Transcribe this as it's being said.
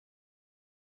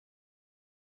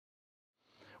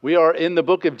We are in the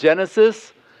book of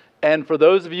Genesis, and for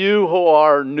those of you who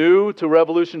are new to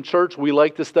Revolution Church, we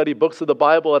like to study books of the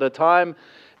Bible at a time,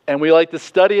 and we like to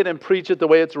study it and preach it the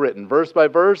way it's written, verse by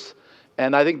verse,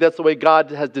 and I think that's the way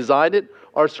God has designed it.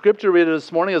 Our scripture reader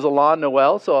this morning is Alon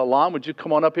Noel, so Alon, would you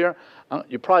come on up here?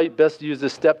 You're probably best to use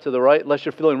this step to the right, unless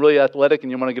you're feeling really athletic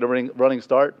and you want to get a running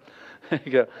start. There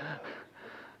you go.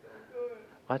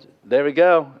 Watch. There we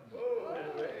go.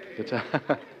 Good job.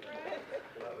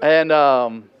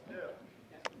 And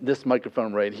this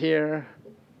microphone right here,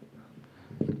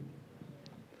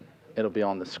 it'll be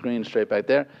on the screen straight back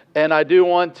there. And I do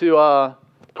want to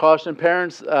caution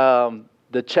parents,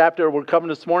 the chapter we're covering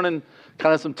this morning,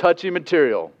 kind of some touchy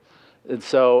material. And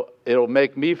so it'll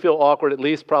make me feel awkward, at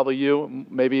least probably you,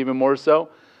 maybe even more so.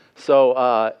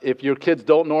 So if your kids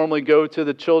don't normally go to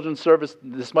the children's service,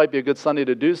 this might be a good Sunday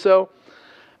to do so.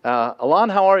 Alon,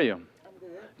 how are you?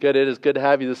 Good. It is good to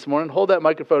have you this morning. Hold that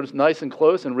microphone nice and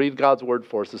close and read God's word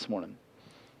for us this morning.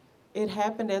 It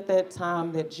happened at that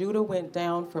time that Judah went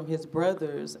down from his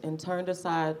brothers and turned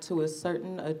aside to a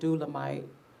certain Adullamite,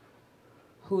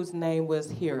 whose name was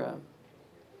Hira.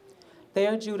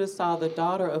 There Judah saw the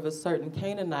daughter of a certain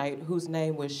Canaanite, whose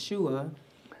name was Shua.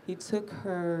 He took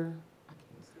her. I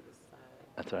can't see this side.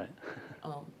 That's all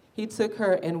right. He took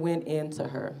her and went in to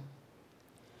her.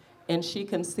 And she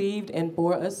conceived and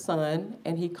bore a son,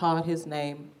 and he called his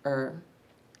name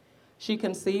She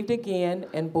conceived again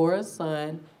and bore a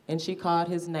son, and she called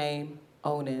his name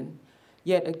Onan.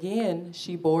 Yet again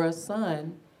she bore a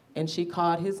son, and she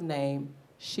called his name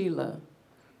Shelah.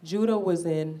 Judah was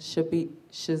in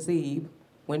Shezib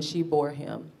when she bore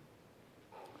him.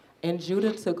 And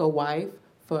Judah took a wife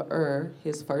for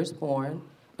his firstborn,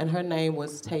 and her name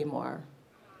was Tamar.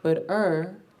 But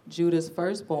Judah's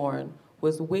firstborn,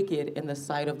 was wicked in the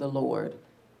sight of the Lord,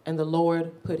 and the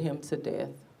Lord put him to death.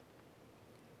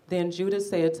 Then Judah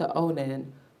said to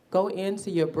Onan, "Go in to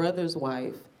your brother's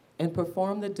wife and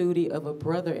perform the duty of a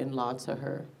brother-in-law to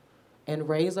her, and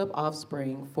raise up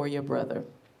offspring for your brother."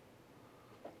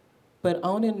 But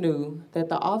Onan knew that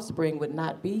the offspring would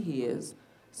not be his,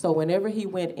 so whenever he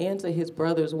went in to his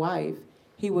brother's wife,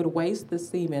 he would waste the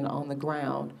semen on the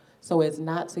ground so as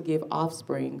not to give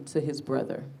offspring to his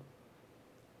brother.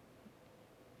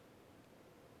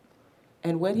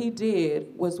 And what he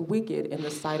did was wicked in the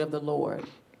sight of the Lord,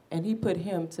 and he put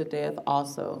him to death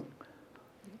also.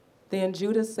 Then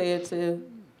Judah said to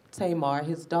Tamar,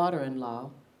 his daughter-in-law,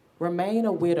 "Remain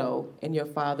a widow in your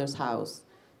father's house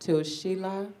till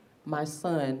Shelah, my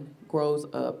son, grows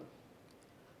up."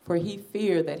 For he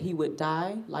feared that he would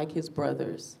die like his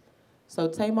brothers. So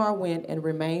Tamar went and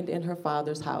remained in her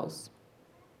father's house.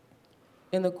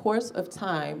 In the course of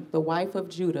time, the wife of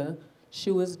Judah,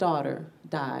 Shua's daughter,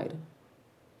 died.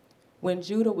 When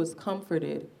Judah was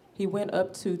comforted, he went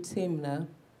up to Timnah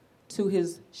to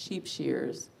his sheep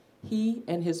shearers, he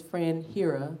and his friend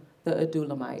Hira the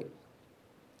Adullamite.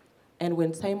 And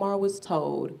when Tamar was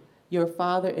told, "Your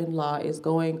father-in-law is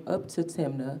going up to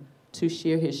Timnah to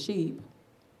shear his sheep,"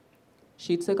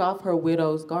 she took off her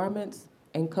widow's garments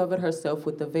and covered herself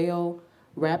with the veil,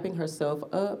 wrapping herself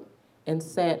up, and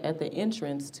sat at the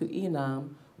entrance to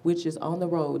Enam, which is on the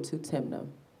road to Timnah.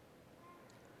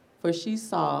 For she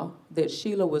saw that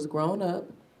Shelah was grown up,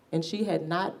 and she had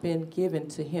not been given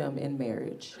to him in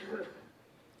marriage.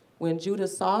 When Judah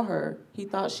saw her, he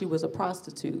thought she was a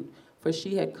prostitute, for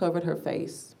she had covered her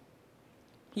face.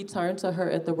 He turned to her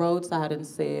at the roadside and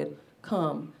said,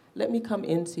 "Come, let me come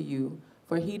in to you,"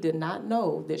 for he did not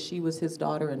know that she was his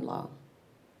daughter-in-law.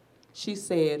 She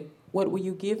said, "What will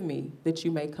you give me that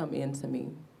you may come in to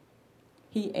me?"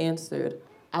 He answered,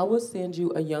 "I will send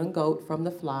you a young goat from the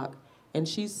flock." And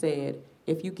she said,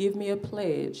 "If you give me a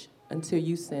pledge until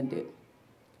you send it."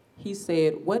 He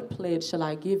said, "What pledge shall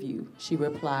I give you?" She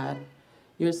replied,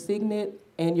 "Your signet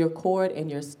and your cord and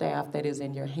your staff that is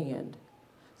in your hand."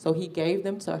 So he gave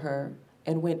them to her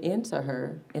and went in to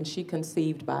her, and she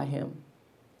conceived by him.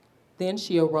 Then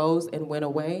she arose and went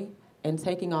away, and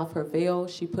taking off her veil,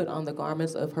 she put on the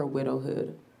garments of her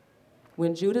widowhood.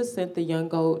 When Judah sent the young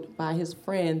goat by his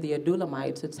friend the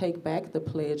Adullamite to take back the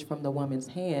pledge from the woman's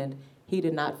hand, he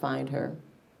did not find her.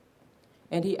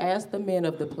 And he asked the men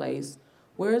of the place,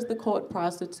 "Where is the court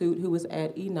prostitute who was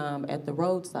at Enam at the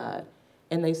roadside?"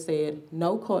 And they said,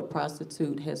 "No court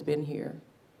prostitute has been here."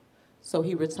 So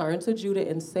he returned to Judah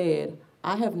and said,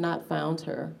 "I have not found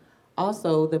her."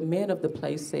 Also, the men of the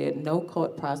place said, "No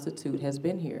court prostitute has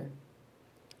been here."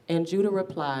 And Judah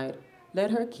replied,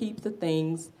 "Let her keep the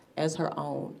things as her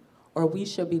own, or we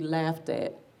shall be laughed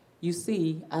at. You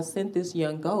see, I sent this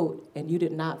young goat, and you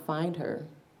did not find her."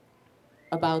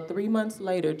 About 3 months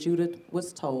later, Judah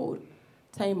was told,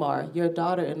 Tamar, your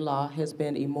daughter-in-law has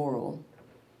been immoral.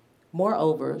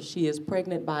 Moreover, she is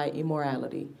pregnant by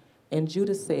immorality. And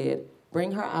Judah said,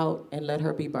 bring her out and let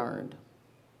her be burned.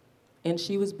 And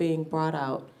she was being brought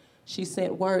out. She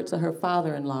sent word to her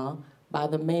father-in-law, by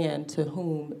the man to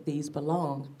whom these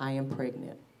belong, I am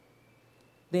pregnant.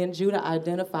 Then Judah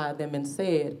identified them and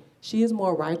said, she is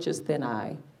more righteous than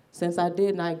I, since I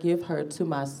did not give her to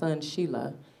my son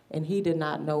Shelah, and he did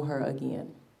not know her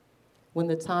again. When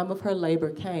the time of her labor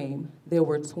came, there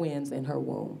were twins in her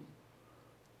womb.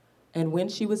 And when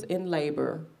she was in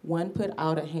labor, one put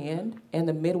out a hand, and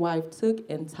the midwife took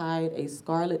and tied a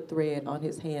scarlet thread on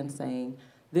his hand, saying,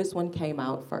 this one came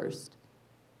out first.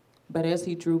 But as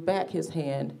he drew back his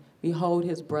hand, behold,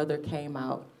 his brother came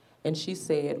out. And she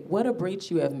said, what a breach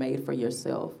you have made for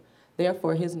yourself.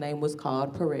 Therefore his name was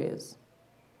called Perez.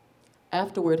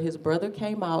 Afterward his brother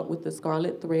came out with the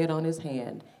scarlet thread on his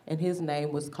hand, and his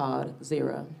name was called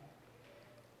Zerah.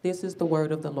 This is the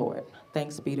word of the Lord.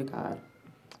 Thanks be to God.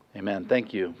 Amen.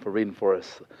 Thank you for reading for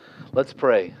us. Let's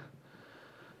pray.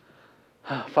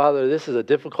 Father, this is a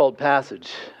difficult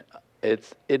passage.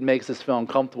 It makes us feel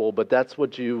uncomfortable, but that's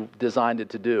what you designed it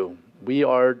to do. We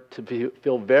are to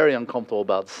feel very uncomfortable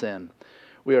about sin.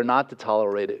 We are not to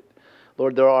tolerate it.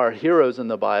 Lord, there are heroes in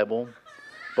the Bible,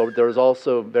 but there's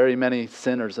also very many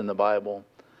sinners in the Bible.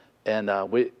 And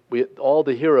we all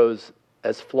the heroes,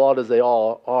 as flawed as they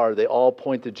all are, they all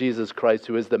point to Jesus Christ,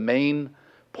 who is the main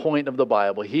point of the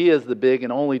Bible. He is the big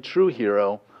and only true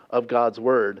hero of God's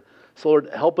Word. So Lord,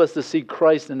 help us to see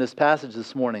Christ in this passage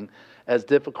this morning, as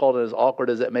difficult and as awkward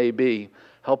as it may be.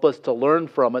 Help us to learn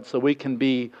from it so we can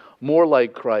be more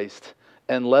like Christ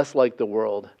and less like the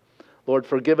world. Lord,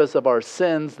 forgive us of our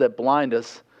sins that blind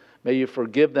us. May you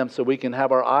forgive them so we can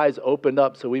have our eyes opened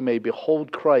up so we may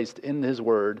behold Christ in His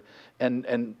Word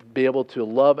and be able to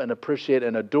love and appreciate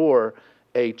and adore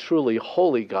a truly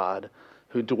holy God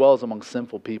who dwells among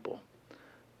sinful people.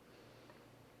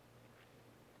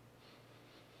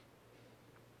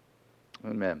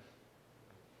 Amen.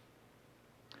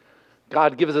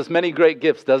 God gives us many great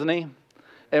gifts, doesn't He?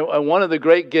 And one of the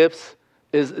great gifts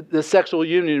is the sexual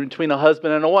union between a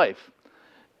husband and a wife.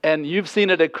 And you've seen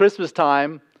it at Christmas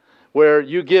time where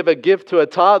you give a gift to a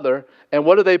toddler, and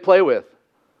what do they play with?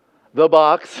 The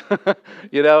box.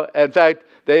 In fact,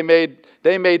 they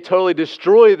may totally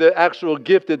destroy the actual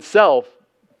gift itself.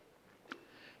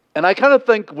 And I kind of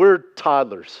think we're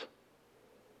toddlers.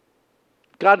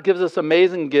 God gives us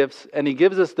amazing gifts, and He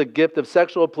gives us the gift of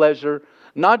sexual pleasure,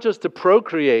 not just to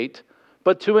procreate,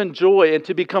 but to enjoy and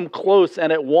to become close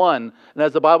and at one. And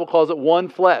as the Bible calls it, one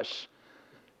flesh.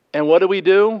 And what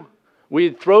do?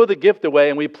 We throw the gift away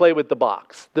and we play with the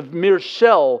box, the mere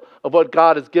shell of what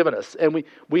God has given us. And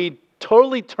we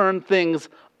totally turn things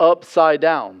upside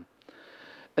down.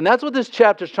 And that's what this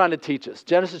chapter is trying to teach us.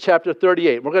 Genesis chapter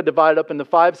 38. We're going to divide it up into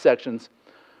 5 sections.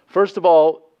 First of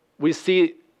all, we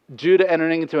see Judah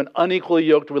entering into an unequally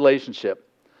yoked relationship.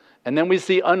 And then we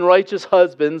see unrighteous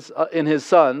husbands in his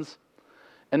sons.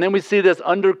 And then we see this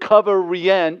undercover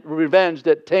revenge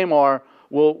that Tamar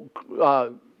will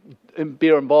be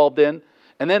involved in.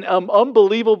 And then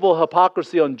unbelievable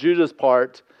hypocrisy on Judah's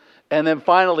part. And then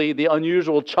finally, the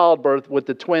unusual childbirth with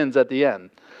the twins at the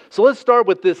end. So let's start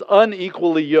with this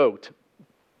unequally yoked.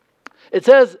 It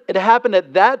says it happened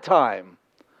at that time.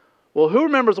 Well, who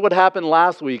remembers what happened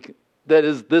last week that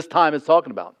is this time it's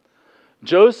talking about?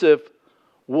 Joseph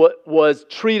was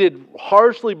treated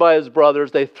harshly by his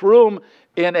brothers. They threw him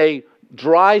in a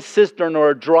dry cistern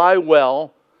or a dry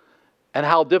well, and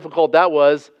how difficult that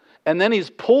was. And then he's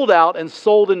pulled out and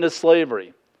sold into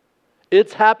slavery.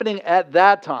 It's happening at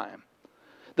that time.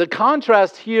 The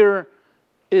contrast here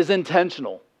is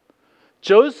intentional.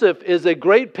 Joseph is a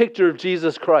great picture of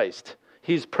Jesus Christ.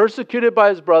 He's persecuted by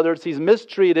his brothers. He's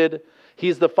mistreated.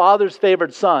 He's the father's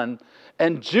favorite son.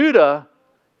 And Judah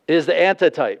is the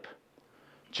antitype.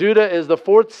 Judah is the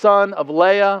 4th son of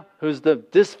Leah, who's the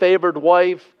disfavored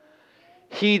wife.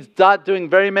 He's not doing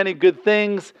very many good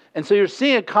things. And so you're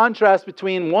seeing a contrast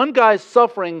between one guy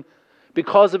suffering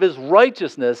because of his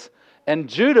righteousness and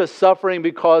Judah suffering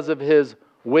because of his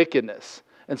wickedness.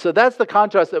 And so that's the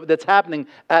contrast that's happening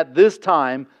at this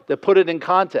time that put it in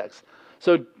context.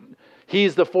 So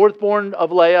he's the 4th born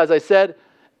of Leah, as I said,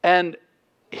 and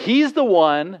he's the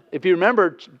one, if you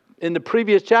remember in the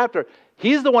previous chapter,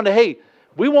 he's the one that, hey,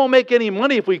 we won't make any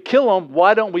money if we kill him.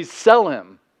 Why don't we sell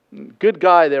him? Good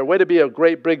guy there. Way to be a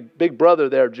great big brother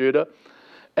there, Judah.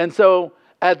 And so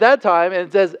at that time,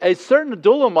 it says a certain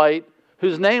Adullamite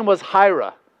whose name was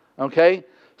Hira. Okay?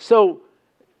 So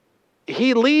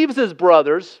he leaves his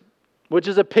brothers, which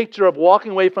is a picture of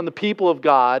walking away from the people of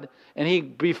God, and he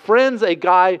befriends a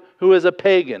guy who is a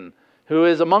pagan, who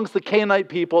is amongst the Canaanite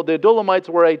people. The Adulamites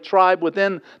were a tribe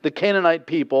within the Canaanite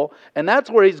people, and that's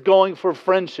where he's going for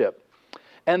friendship.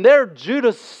 And there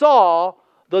Judah saw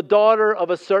the daughter of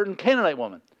a certain Canaanite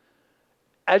woman.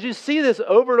 As you see this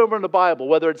over and over in the Bible,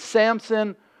 whether it's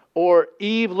Samson or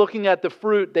Eve looking at the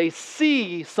fruit, they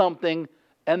see something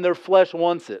and their flesh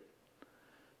wants it.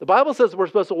 The Bible says we're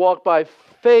supposed to walk by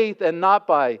faith and not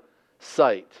by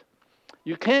sight.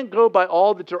 You can't go by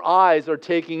all that your eyes are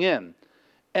taking in.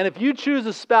 And if you choose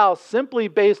a spouse simply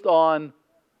based on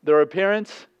their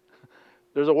appearance,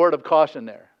 there's a word of caution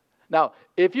there. Now,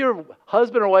 if your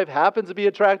husband or wife happens to be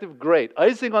attractive, great.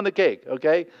 Icing on the cake,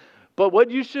 okay? But what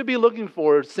you should be looking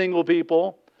for, single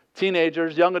people,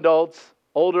 teenagers, young adults,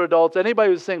 older adults,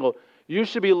 anybody who's single, you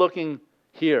should be looking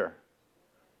here.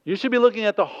 You should be looking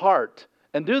at the heart.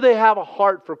 And do they have a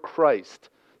heart for Christ?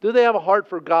 Do they have a heart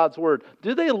for God's Word?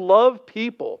 Do they love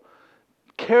people?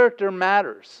 Character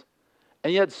matters.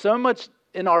 And yet so much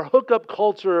in our hookup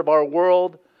culture of our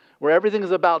world, where everything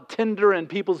is about Tinder and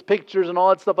people's pictures and all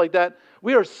that stuff like that,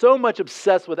 we are so much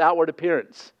obsessed with outward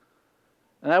appearance.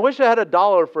 And I wish I had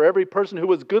 $1 for every person who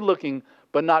was good looking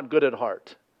but not good at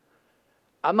heart.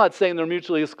 I'm not saying they're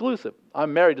mutually exclusive.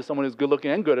 I'm married to someone who's good looking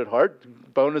and good at heart.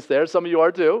 Bonus there. Some of you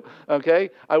are too.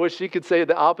 Okay? I wish she could say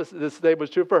the opposite. This statement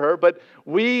was true for her. But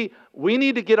we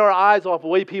need to get our eyes off the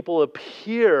way people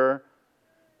appear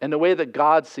and the way that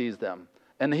God sees them.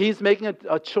 And he's making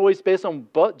a choice based on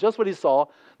just what he saw.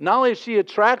 Not only is she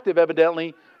attractive,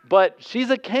 evidently, but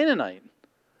she's a Canaanite.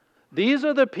 These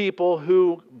are the people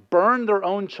who burned their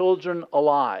own children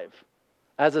alive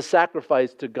as a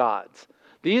sacrifice to gods.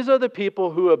 These are the people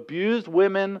who abused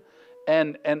women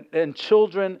and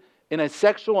children in a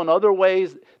sexual and other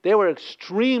ways. They were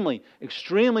extremely,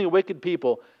 extremely wicked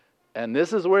people. And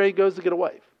this is where he goes to get a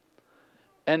wife.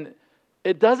 And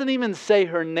it doesn't even say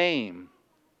her name,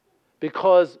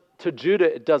 because to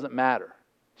Judah it doesn't matter.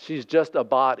 She's just a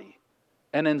body.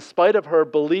 And in spite of her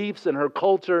beliefs and her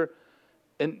culture,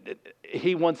 and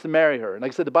he wants to marry her. And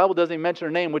like I said, the Bible doesn't even mention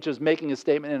her name, which is making a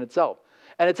statement in itself.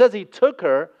 And it says he took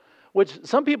her, which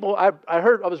some people, I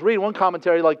was reading one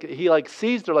commentary, like he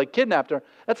seized her, like kidnapped her.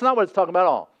 That's not what it's talking about at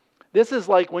all. This is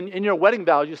like when in your wedding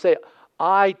vows you say,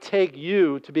 I take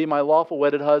you to be my lawful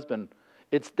wedded husband.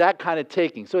 It's that kind of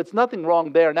taking. So it's nothing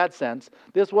wrong there in that sense.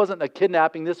 This wasn't a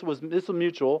kidnapping. This was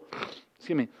mutual.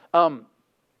 Excuse me. And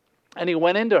he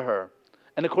went into her.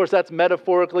 And of course that's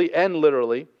metaphorically and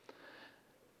literally.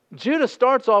 Judah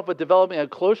starts off with developing a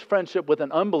close friendship with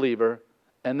an unbeliever,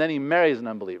 and then he marries an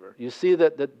unbeliever. You see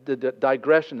that the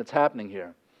digression that's happening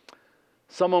here.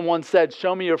 Someone once said,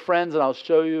 show me your friends and I'll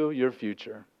show you your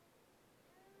future.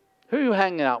 Who are you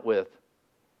hanging out with?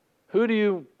 Who do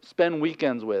you spend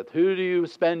weekends with? Who do you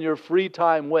spend your free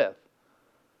time with?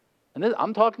 And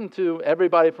I'm talking to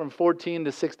everybody from 14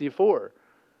 to 64.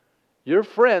 Your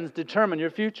friends determine your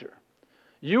future.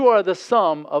 You are the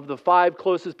sum of the 5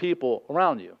 closest people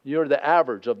around you. You're the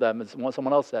average of them, as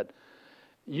someone else said.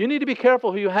 You need to be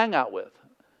careful who you hang out with.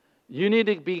 You need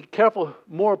to be careful,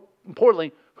 more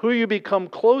importantly, who you become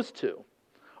close to.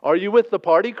 Are you with the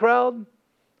party crowd?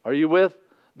 Are you with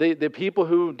the people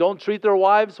who don't treat their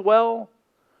wives well?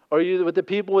 Are you with the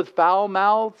people with foul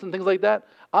mouths and things like that?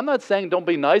 I'm not saying don't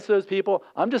be nice to those people.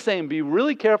 I'm just saying be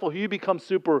really careful who you become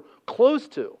super close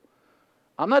to.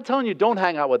 I'm not telling you don't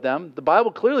hang out with them. The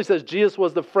Bible clearly says Jesus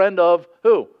was the friend of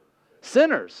who?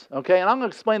 Sinners. Okay, and I'm going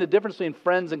to explain the difference between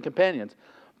friends and companions.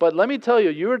 But let me tell you,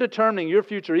 you're determining your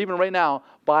future even right now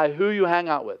by who you hang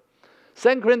out with.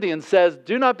 2 Corinthians says,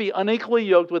 do not be unequally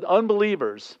yoked with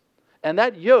unbelievers. And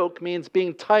that yoke means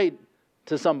being tight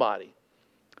to somebody.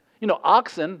 You know,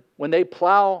 oxen, when they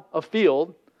plow a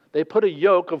field, they put a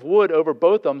yoke of wood over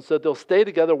both of them so that they'll stay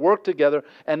together, work together,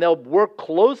 and they'll work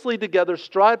closely together,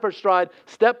 stride for stride,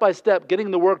 step by step,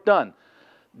 getting the work done.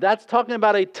 That's talking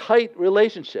about a tight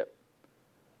relationship.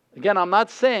 Again, I'm not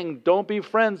saying don't be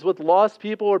friends with lost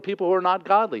people or people who are not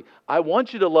godly. I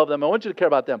want you to love them. I want you to care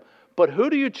about them. But who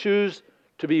do you choose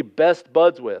to be best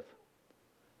buds with?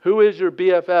 Who is your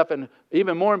BFF? And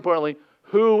even more importantly,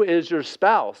 who is your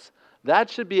spouse? That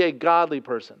should be a godly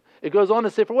person. It goes on to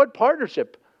say, for what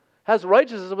partnership has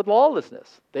righteousness with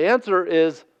lawlessness? The answer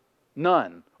is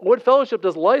none. What fellowship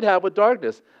does light have with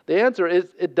darkness? The answer is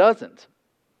it doesn't.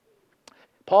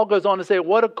 Paul goes on to say,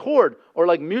 what accord or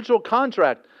like mutual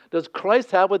contract does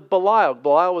Christ have with Belial?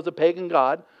 Belial was a pagan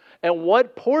god. And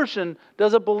what portion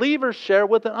does a believer share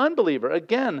with an unbeliever?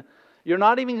 Again, you're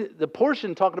not even the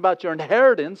portion talking about your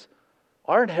inheritance.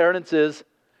 Our inheritance is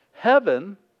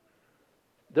heaven.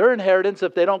 Their inheritance,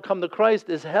 if they don't come to Christ,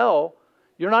 is hell.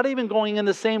 You're not even going in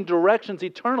the same directions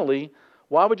eternally.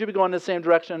 Why would you be going the same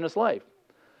direction in this life?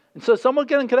 And so someone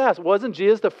could ask, wasn't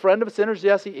Jesus the friend of sinners?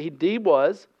 Yes, he indeed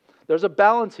was. There's a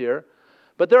balance here.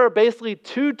 But there are basically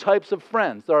two types of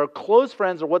friends. There are close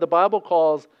friends, or what the Bible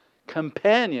calls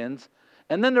companions.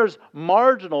 And then there's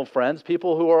marginal friends,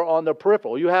 people who are on the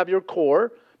peripheral. You have your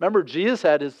core. Remember, Jesus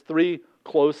had his three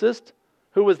closest.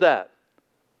 Who was that?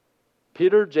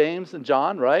 Peter, James, and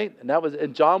John, right?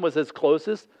 And John was his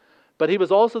closest. But he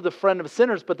was also the friend of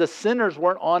sinners, but the sinners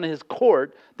weren't on his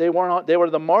court. They were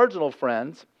the marginal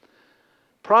friends.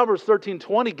 Proverbs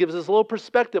 13:20 gives us a little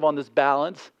perspective on this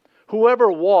balance.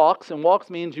 Whoever walks, and walks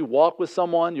means you walk with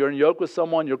someone, you're in yoke with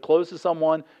someone, you're close to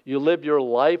someone, you live your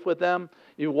life with them.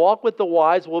 You walk with the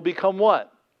wise will become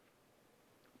what?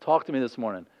 Talk to me this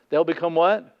morning. They'll become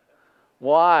what?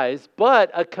 Wise. But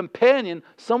a companion,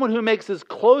 someone who makes his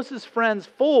closest friends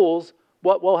fools,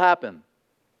 what will happen?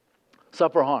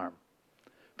 Suffer harm.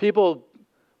 People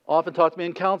often talk to me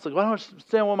in counseling. I don't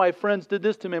understand why my friends did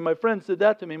this to me. My friends did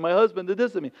that to me. My husband did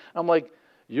this to me. I'm like,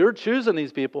 you're choosing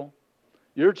these people.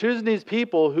 You're choosing these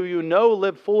people who you know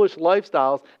live foolish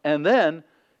lifestyles, and then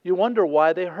you wonder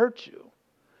why they hurt you.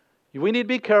 We need to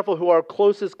be careful who our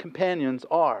closest companions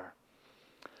are.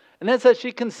 And then it says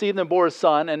she conceived and bore a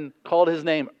son and called his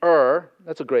name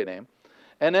That's a great name.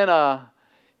 And then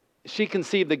she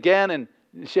conceived again, and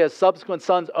she has subsequent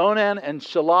sons, Onan and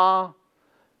Shelah.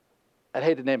 I'd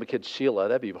hate to name a kid Sheila.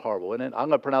 That'd be horrible, wouldn't it? I'm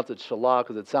going to pronounce it Shelah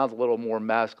because it sounds a little more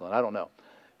masculine. I don't know.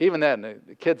 Even then,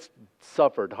 the kids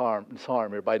suffered harm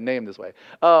here by name this way.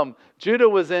 Judah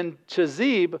was in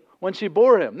Chezib when she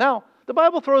bore him. Now, the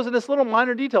Bible throws in this little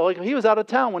minor detail, like he was out of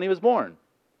town when he was born.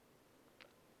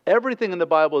 Everything in the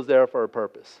Bible is there for a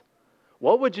purpose.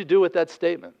 What would you do with that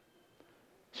statement?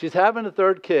 She's having a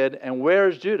third kid, and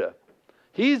where's Judah?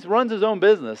 He runs his own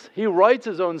business. He writes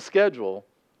his own schedule.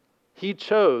 He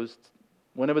chose,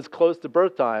 when it was close to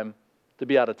birth time, to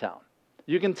be out of town.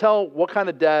 You can tell what kind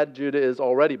of dad Judah is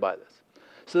already by this.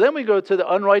 So then we go to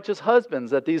the unrighteous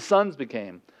husbands that these sons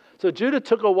became. So Judah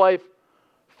took a wife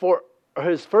for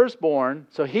his firstborn.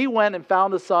 So he went and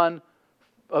found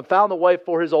a wife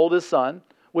for his oldest son,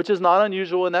 which is not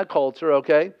unusual in that culture,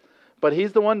 okay? But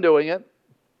he's the one doing it.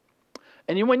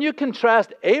 And when you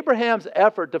contrast Abraham's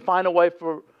effort to find a wife,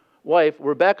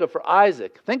 Rebekah, for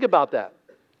Isaac, think about that.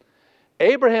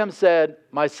 Abraham said,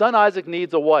 my son Isaac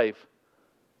needs a wife,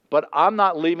 but I'm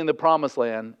not leaving the promised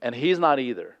land, and he's not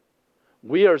either.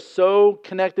 We are so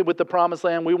connected with the promised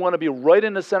land. We want to be right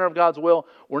in the center of God's will.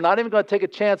 We're not even going to take a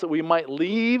chance that we might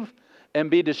leave and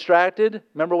be distracted.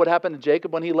 Remember what happened to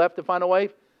Jacob when he left to find a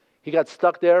wife? He got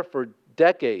stuck there for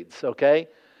decades, okay?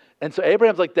 And so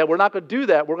Abraham's like, that we're not going to do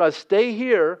that. We're going to stay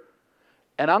here,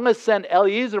 and I'm going to send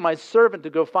Eliezer, my servant, to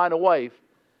go find a wife.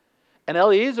 And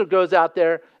Eliezer goes out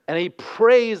there, and he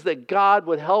prays that God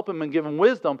would help him and give him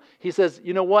wisdom. He says,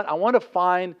 you know what? I want to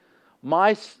find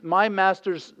my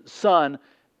master's son,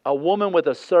 a woman with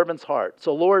a servant's heart.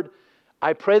 So Lord,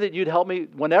 I pray that you'd help me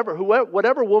whatever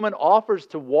woman offers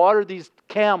to water these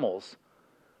camels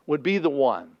would be the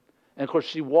one. And of course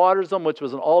she waters them, which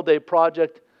was an all-day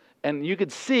project. And you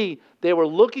could see they were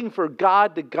looking for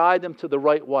God to guide them to the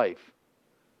right wife.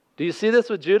 Do you see this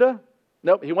with Judah?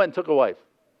 Nope, he went and took a wife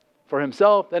for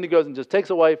himself. Then he goes and just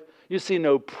takes a wife. You see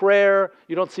no prayer.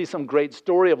 You don't see some great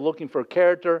story of looking for a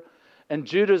character. And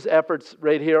Judah's efforts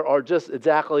right here are just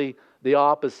exactly the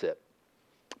opposite.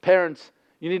 Parents,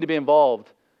 you need to be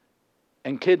involved.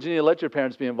 And kids, you need to let your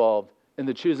parents be involved in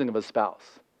the choosing of a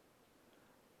spouse.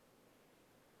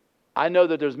 I know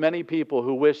that there's many people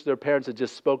who wish their parents had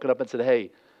just spoken up and said, hey,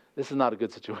 this is not a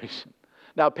good situation.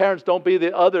 Now, parents, don't be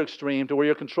the other extreme to where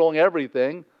you're controlling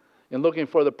everything and looking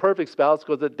for the perfect spouse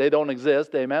because they don't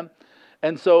exist, amen?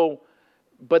 And so,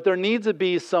 but there needs to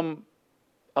be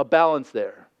a balance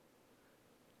there.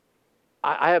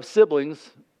 I have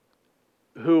siblings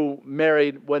who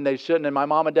married when they shouldn't, and my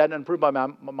mom and dad didn't approve. My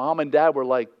mom and dad were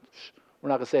like, we're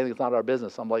not going to say anything, it's not our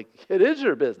business. I'm like, it is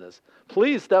your business.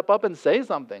 Please step up and say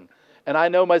something. And I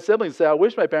know my siblings say, I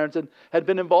wish my parents had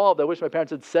been involved. I wish my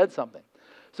parents had said something.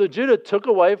 So Judah took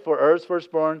a wife for Er's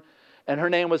firstborn, and her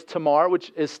name was Tamar,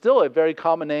 which is still a very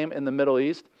common name in the Middle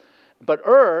East. But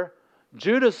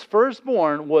Judah's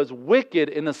firstborn, was wicked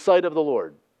in the sight of the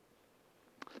Lord.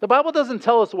 The Bible doesn't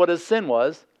tell us what his sin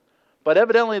was, but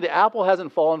evidently the apple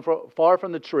hasn't fallen far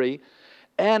from the tree.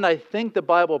 And I think the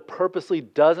Bible purposely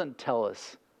doesn't tell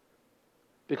us.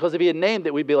 Because if he had named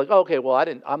it, we'd be like, oh, okay, well,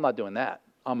 I'm not doing that.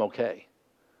 I'm okay.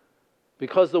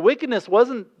 Because the wickedness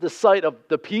wasn't the sight of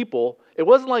the people. It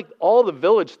wasn't like all the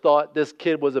village thought this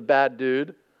kid was a bad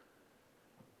dude.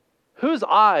 Whose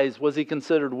eyes was he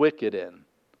considered wicked in?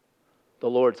 The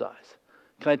Lord's eyes.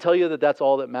 Can I tell you that that's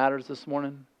all that matters this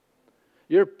morning?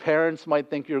 Your parents might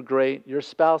think you're great. Your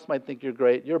spouse might think you're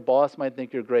great. Your boss might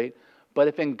think you're great. But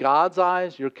if in God's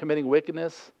eyes you're committing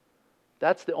wickedness,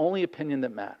 that's the only opinion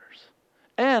that matters.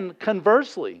 And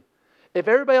conversely, if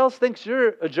everybody else thinks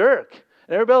you're a jerk,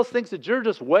 and everybody else thinks that you're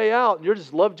just way out, and you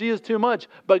just love Jesus too much,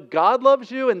 but God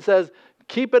loves you and says,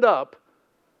 keep it up,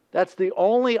 that's the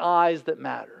only eyes that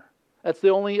matter. That's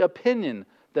the only opinion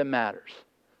that matters.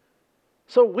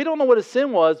 So we don't know what his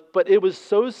sin was, but it was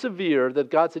so severe that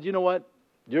God said, you know what?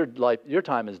 Your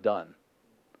time is done.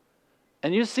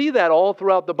 And you see that all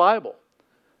throughout the Bible.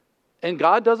 And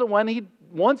God does it when he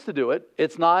wants to do it.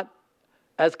 It's not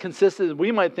as consistent as we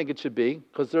might think it should be,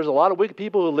 because there's a lot of wicked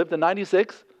people who live to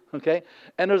 96, okay?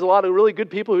 And there's a lot of really good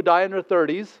people who die in their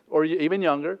 30s or even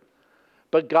younger.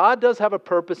 But God does have a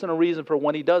purpose and a reason for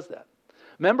when he does that.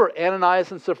 Remember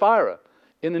Ananias and Sapphira.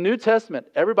 In the New Testament,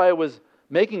 everybody was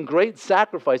making great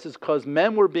sacrifices because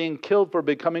men were being killed for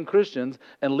becoming Christians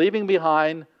and leaving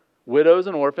behind widows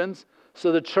and orphans.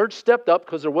 So the church stepped up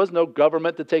because there was no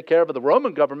government to take care of it. The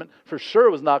Roman government for sure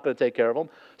was not going to take care of them.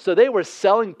 So they were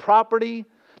selling property.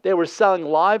 They were selling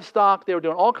livestock. They were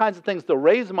doing all kinds of things to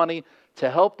raise money to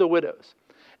help the widows.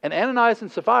 And Ananias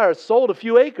and Sapphira sold a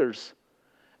few acres.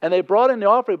 And they brought in the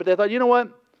offering, but they thought, you know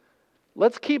what?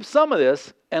 Let's keep some of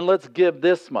this and let's give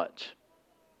this much.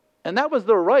 And that was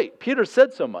their right. Peter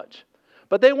said so much.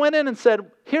 But they went in and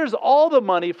said, here's all the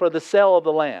money for the sale of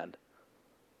the land.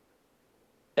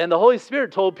 And the Holy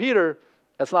Spirit told Peter,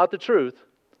 that's not the truth.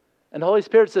 And the Holy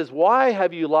Spirit says, why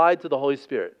have you lied to the Holy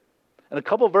Spirit? And a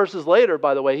couple verses later,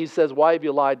 by the way, he says, why have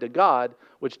you lied to God?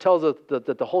 Which tells us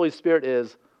that the Holy Spirit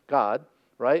is God,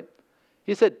 right?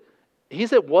 He said,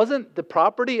 wasn't the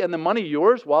property and the money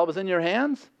yours while it was in your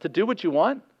hands to do what you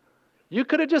want? You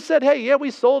could have just said, hey, yeah, we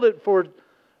sold it for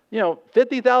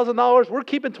 $50,000. We're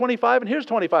keeping 25 and here's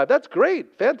 25. That's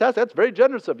great. Fantastic. That's very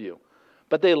generous of you.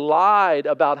 But they lied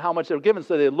about how much they were given,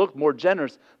 so they looked more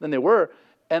generous than they were.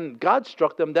 And God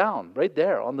struck them down right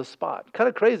there on the spot. Kind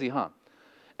of crazy, huh?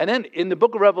 And then in the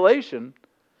book of Revelation,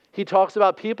 he talks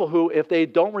about people who, if they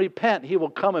don't repent, he will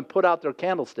come and put out their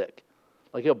candlestick.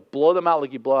 Like he'll blow them out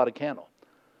like you blow out a candle.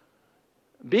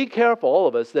 Be careful, all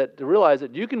of us, to realize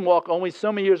that you can walk only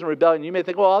so many years in rebellion. You may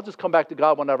think, well, I'll just come back to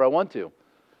God whenever I want to.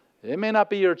 It may not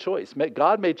be your choice.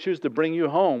 God may choose to bring you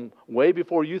home way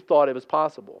before you thought it was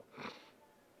possible.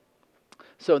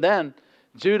 So then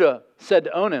Judah said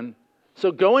to Onan,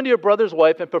 so go into your brother's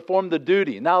wife and perform the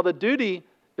duty. Now the duty,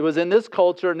 it was in this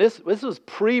culture, and this was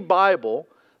pre-Bible.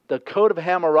 The Code of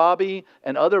Hammurabi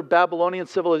and other Babylonian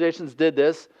civilizations did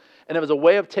this, and it was a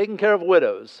way of taking care of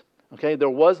widows. Okay, there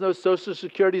was no social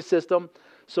security system.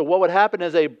 So what would happen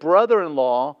is a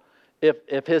brother-in-law,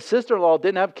 if his sister-in-law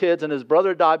didn't have kids and his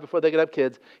brother died before they could have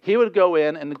kids, he would go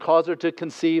in and cause her to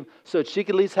conceive so that she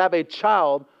could at least have a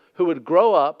child who would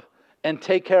grow up and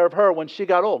take care of her when she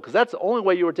got old, because that's the only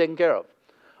way you were taken care of.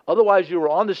 Otherwise, you were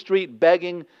on the street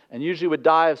begging and usually would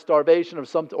die of starvation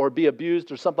or be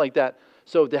abused or something like that.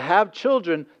 So to have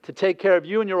children to take care of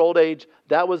you in your old age,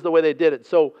 that was the way they did it.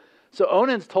 So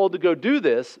Onan's told to go do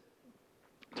this,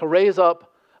 to raise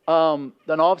up an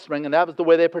offspring, and that was the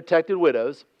way they protected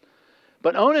widows.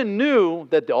 But Onan knew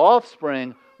that the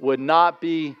offspring would not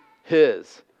be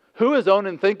his. Who is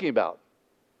Onan thinking about?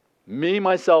 Me,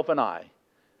 myself, and I.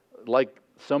 Like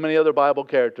so many other Bible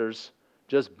characters,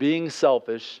 just being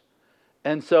selfish.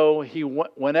 And so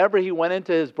whenever he went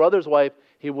into his brother's wife,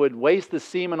 he would waste the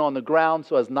semen on the ground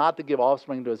so as not to give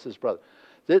offspring to his brother.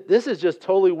 This is just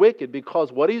totally wicked,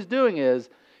 because what he's doing is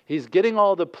he's getting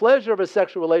all the pleasure of a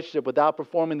sexual relationship without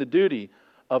performing the duty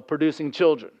of producing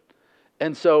children.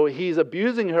 And so he's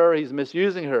abusing her, he's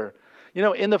misusing her. You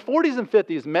know, in the 40s and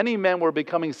 50s, many men were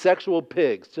becoming sexual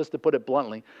pigs, just to put it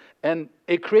bluntly, and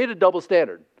it created a double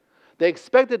standard. They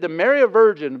expected to marry a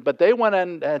virgin, but they went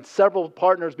and had several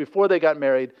partners before they got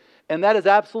married, and that is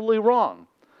absolutely wrong.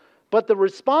 But the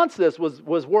response to this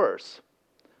was worse.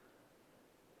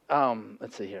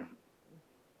 Let's see here.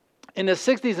 In the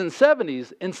 60s and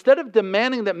 70s, instead of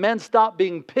demanding that men stop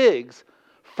being pigs,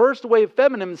 first wave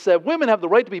feminism said women have the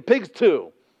right to be pigs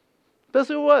too. That's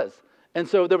who it was. And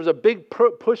so there was a big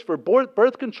push for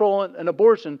birth control and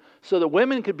abortion so that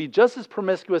women could be just as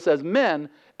promiscuous as men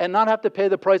and not have to pay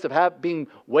the price of being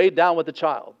weighed down with a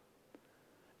child.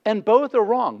 And both are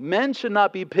wrong. Men should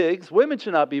not be pigs. Women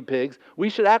should not be pigs. We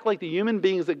should act like the human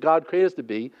beings that God created us to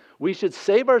be. We should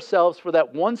save ourselves for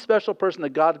that one special person that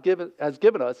God has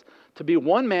given us to be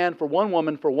one man for one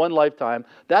woman for one lifetime.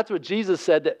 That's what Jesus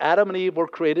said that Adam and Eve were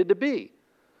created to be.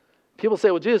 People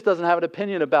say, well, Jesus doesn't have an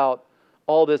opinion about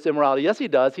all this immorality. Yes, he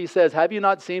does. He says, have you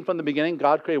not seen from the beginning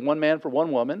God created one man for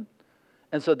one woman?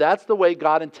 And so that's the way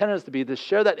God intended us to be, to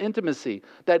share that intimacy,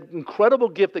 that incredible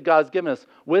gift that God has given us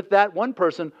with that one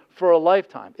person for a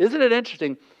lifetime. Isn't it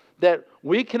interesting that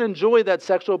we can enjoy that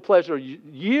sexual pleasure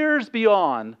years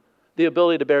beyond the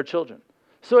ability to bear children?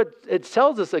 So it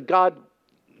tells us that God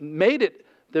made it,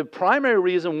 the primary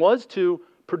reason was to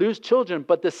produce children,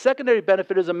 but the secondary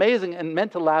benefit is amazing and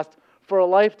meant to last for a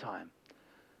lifetime.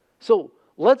 So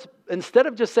instead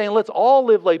of just saying, let's all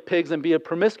live like pigs and be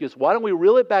promiscuous, why don't we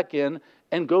reel it back in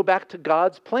and go back to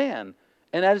God's plan?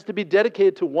 And that is to be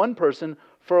dedicated to one person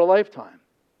for a lifetime.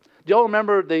 Do y'all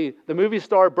remember the movie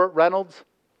star Burt Reynolds?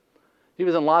 He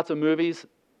was in lots of movies,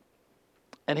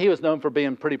 and he was known for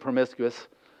being pretty promiscuous.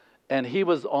 And he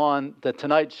was on The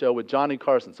Tonight Show with Johnny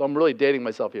Carson. So I'm really dating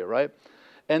myself here, right?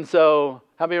 And so,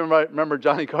 how many remember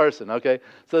Johnny Carson? Okay,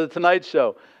 so The Tonight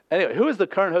Show. Anyway, who is the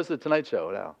current host of The Tonight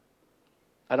Show now?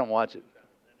 I don't watch it.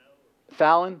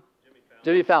 Fallon?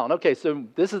 Jimmy Fallon. Okay, so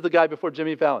this is the guy before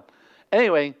Jimmy Fallon.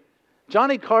 Anyway,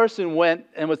 Johnny Carson went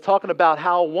and was talking about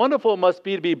how wonderful it must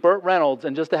be to be Burt Reynolds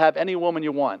and just to have any woman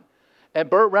you want. And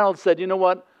Burt Reynolds said, you know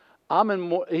what?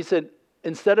 He said,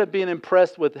 instead of being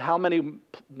impressed with how many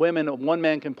women one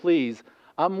man can please,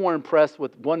 I'm more impressed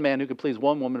with one man who can please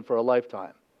one woman for a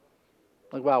lifetime.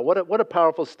 Like, wow, what a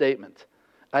powerful statement.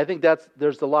 I think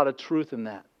there's a lot of truth in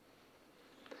that.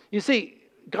 You see,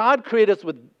 God created us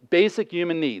with basic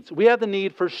human needs. We have the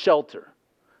need for shelter.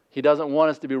 He doesn't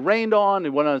want us to be rained on. He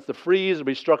wants us to freeze or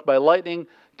be struck by lightning.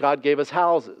 God gave us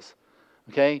houses.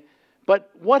 Okay? But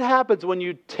what happens when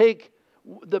you take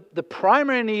the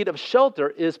primary need of shelter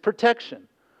is protection.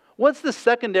 What's the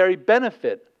secondary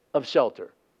benefit of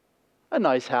shelter? A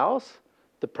nice house,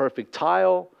 the perfect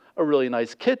tile, a really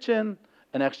nice kitchen,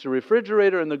 an extra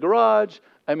refrigerator in the garage.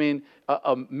 I mean,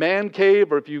 a man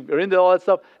cave, or if you are into all that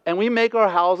stuff. And we make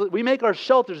our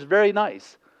shelters very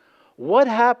nice. What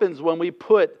happens when we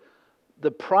put the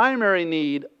primary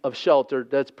need of shelter,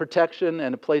 that's protection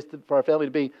and a place for our family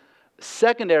to be,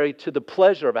 secondary to the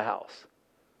pleasure of a house?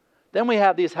 Then we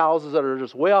have these houses that are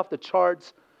just way off the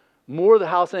charts, more of the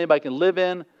house than anybody can live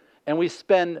in, and we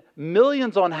spend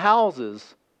millions on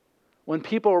houses when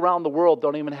people around the world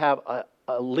don't even have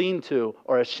a lean-to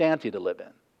or a shanty to live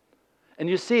in. And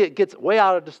you see it gets way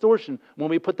out of distortion when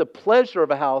we put the pleasure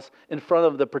of a house in front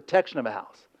of the protection of a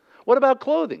house. What about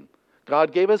clothing?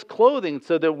 God gave us clothing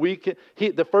so that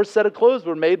the first set of clothes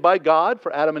were made by God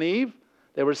for Adam and Eve.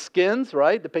 They were skins,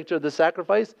 right? The picture of the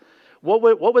sacrifice. What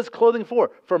was clothing for?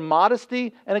 For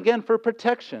modesty and again for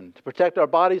protection. To protect our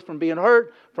bodies from being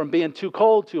hurt, from being too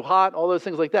cold, too hot, all those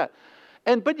things like that.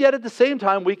 But yet at the same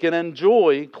time we can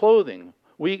enjoy clothing.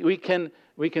 We can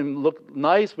look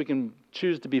nice, we can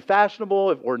choose to be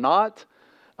fashionable if we're not.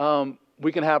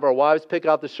 We can have our wives pick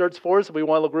out the shirts for us if we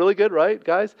want to look really good, right,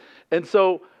 guys? And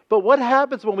so, but what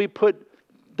happens when we put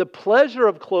the pleasure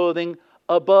of clothing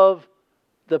above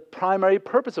the primary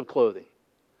purpose of clothing?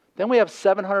 Then we have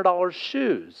 $700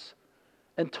 shoes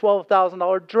and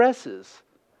 $12,000 dresses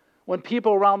when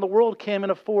people around the world can't even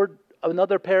afford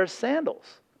another pair of sandals.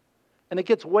 And it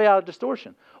gets way out of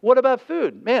distortion. What about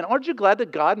food? Man, aren't you glad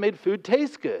that God made food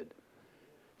taste good?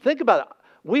 Think about it.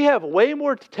 We have way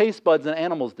more taste buds than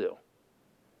animals do.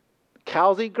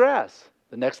 Cows eat grass.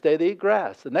 The next day they eat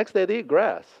grass. The next day they eat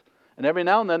grass. And every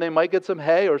now and then they might get some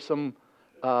hay or some,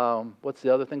 what's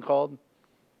the other thing called?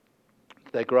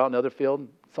 They grow out in the other field.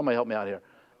 Somebody help me out here.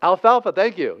 Alfalfa,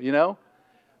 thank you,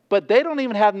 But they don't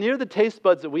even have near the taste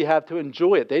buds that we have to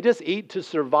enjoy it. They just eat to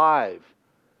survive.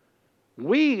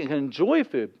 We can enjoy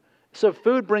food. So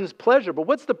food brings pleasure. But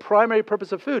what's the primary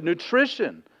purpose of food?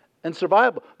 Nutrition and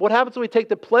survival. What happens when we take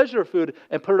the pleasure of food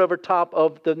and put it over top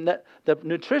of the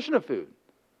nutrition of food?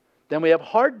 Then we have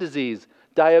heart disease,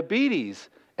 diabetes,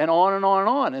 and on and on and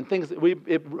on, and things that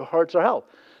it hurts our health.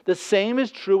 The same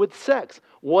is true with sex.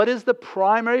 What is the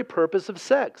primary purpose of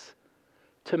sex?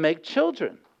 To make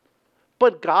children.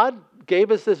 But God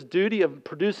gave us this duty of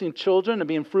producing children and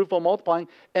being fruitful and multiplying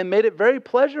and made it very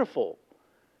pleasureful.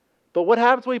 But what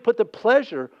happens when we put the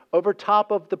pleasure over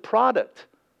top of the product?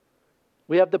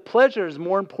 We have the pleasure is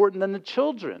more important than the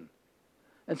children.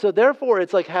 And so therefore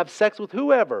it's like have sex with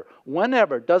whoever,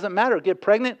 whenever, doesn't matter. Get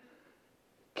pregnant,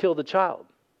 kill the child.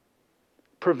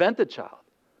 Prevent the child.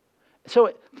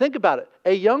 So think about it.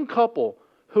 A young couple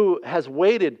who has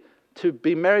waited to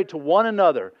be married to one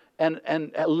another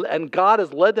and God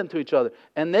has led them to each other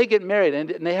and they get married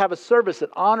and they have a service that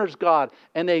honors God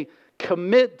and they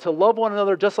commit to love one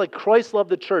another just like Christ loved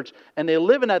the church and they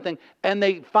live in that thing and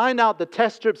they find out the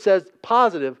test strip says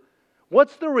positive.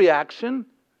 What's the reaction?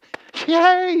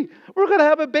 Yay! We're going to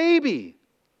have a baby.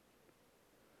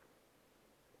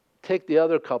 Take the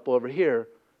other couple over here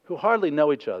who hardly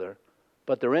know each other,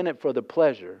 but they're in it for the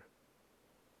pleasure.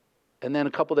 And then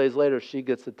a couple days later, she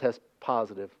gets the test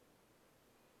positive.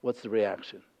 What's the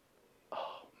reaction?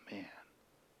 Oh, man.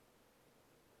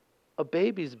 A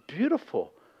baby's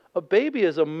beautiful. A baby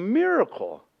is a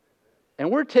miracle.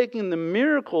 And we're taking the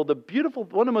miracle, the beautiful,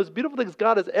 one of the most beautiful things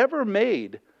God has ever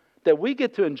made that we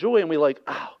get to enjoy, and we're like,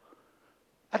 oh,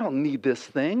 I don't need this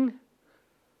thing.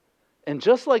 And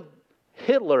just like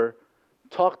Hitler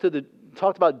talked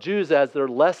about Jews as they're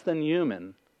less than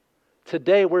human,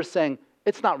 today we're saying,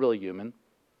 it's not really human.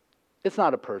 It's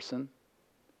not a person.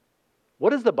 What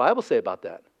does the Bible say about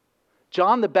that?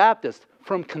 John the Baptist,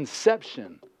 from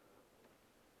conception.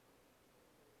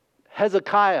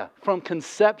 Hezekiah, from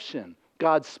conception,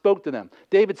 God spoke to them.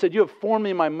 David said, you have formed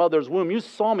me in my mother's womb. You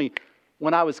saw me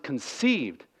when I was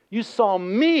conceived. You saw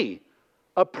me,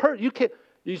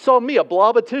 you saw me, a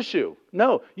blob of tissue.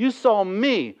 No, you saw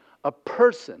me, a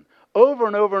person. Over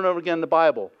and over and over again in the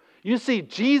Bible. You see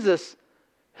Jesus,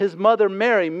 his mother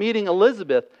Mary, meeting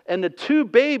Elizabeth, and the two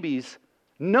babies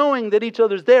knowing that each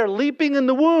other's there, leaping in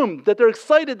the womb, that they're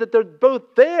excited that they're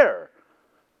both there.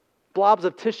 Blobs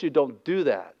of tissue don't do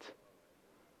that.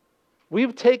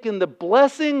 We've taken the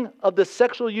blessing of the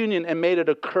sexual union and made it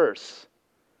a curse.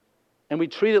 And we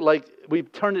treat it like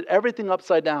we've turned everything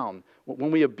upside down when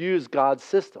we abuse God's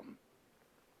system.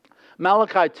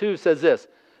 Malachi 2 says this,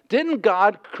 didn't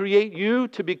God create you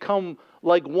to become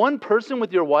like one person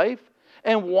with your wife?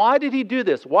 And why did he do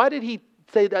this? Why did he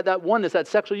say that oneness, that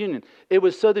sexual union? It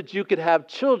was so that you could have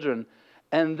children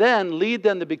and then lead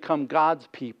them to become God's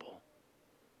people.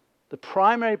 The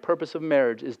primary purpose of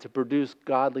marriage is to produce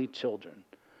godly children,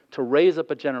 to raise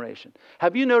up a generation.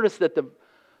 Have you noticed that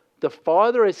the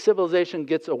farther a civilization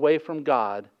gets away from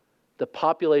God, the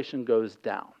population goes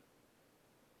down?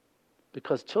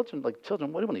 Because children, what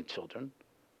do we need children?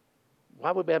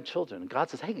 Why would we have children? And God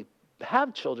says, hey,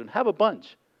 have children, have a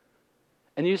bunch.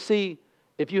 And you see,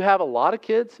 if you have a lot of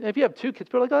kids, if you have 2 kids,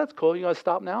 people are like, oh, that's cool, you want to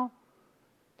stop now?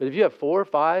 But if you have 4 or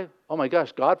 5, oh my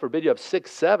gosh, God forbid you have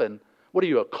 6, 7, what are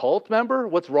you, a cult member?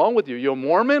 What's wrong with you? You a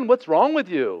Mormon? What's wrong with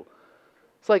you?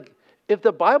 It's like, if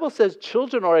the Bible says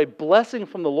children are a blessing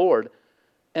from the Lord,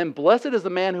 and blessed is the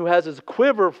man who has his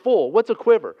quiver full. What's a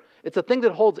quiver? It's a thing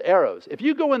that holds arrows. If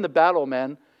you go in the battle,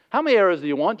 man, how many arrows do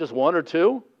you want? Just 1 or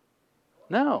 2?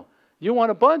 No. You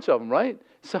want a bunch of them, right?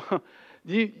 So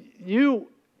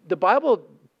the Bible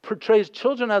portrays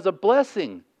children as a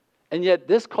blessing. And yet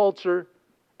this culture,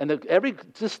 and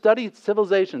just study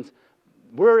civilizations,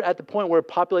 we're at the point where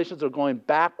populations are going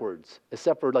backwards,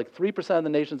 except for like 3% of the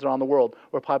nations around the world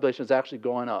where population is actually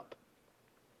going up.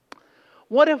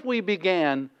 What if we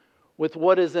began with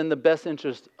what is in the best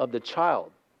interest of the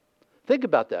child? Think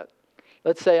about that.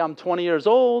 Let's say I'm 20 years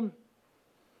old.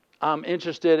 I'm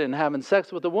interested in having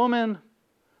sex with a woman,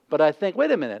 but I think,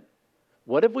 wait a minute,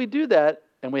 what if we do that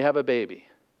and we have a baby?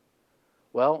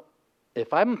 Well,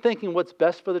 if I'm thinking what's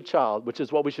best for the child, which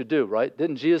is what we should do, right?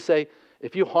 Didn't Jesus say,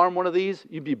 if you harm one of these,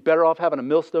 you'd be better off having a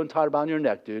millstone tied around your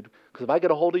neck, dude. Because if I get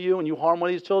a hold of you and you harm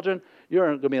one of these children, you're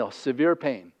going to be in severe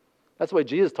pain. That's what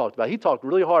Jesus talked about. He talked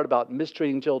really hard about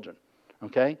mistreating children,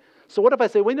 okay? So what if I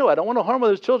say, well, no, I don't want to harm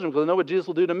one of those children because I know what Jesus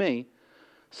will do to me.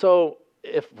 So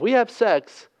if we have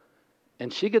sex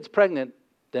and she gets pregnant,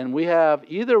 then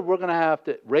either we're going to have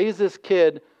to raise this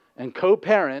kid and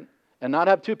co-parent and not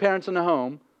have 2 parents in the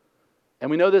home, and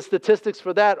we know the statistics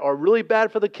for that are really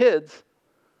bad for the kids,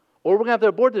 or we're going to have to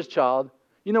abort this child.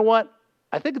 You know what?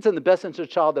 I think it's in the best interest of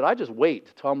the child that I just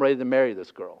wait till I'm ready to marry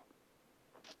this girl.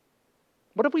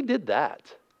 What if we did that?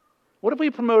 What if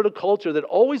we promoted a culture that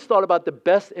always thought about the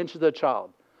best interest of the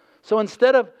child? So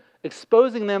instead of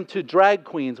exposing them to drag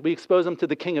queens, we expose them to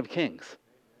the King of Kings.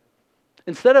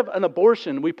 Instead of an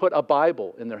abortion, we put a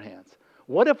Bible in their hands.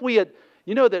 What if we had,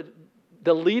 that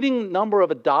the leading number of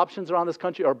adoptions around this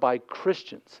country are by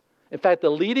Christians. In fact, the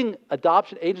leading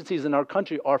adoption agencies in our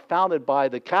country are founded by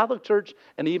the Catholic Church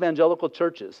and evangelical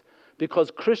churches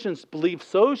because Christians believe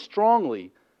so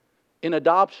strongly in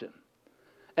adoption.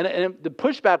 And the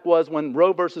pushback was when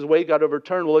Roe versus Wade got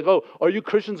overturned, we're like, oh, are you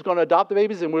Christians going to adopt the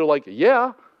babies? And we were like,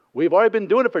 yeah, we've already been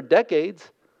doing it for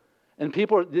decades. And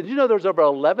did you know there's over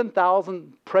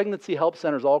 11,000 pregnancy help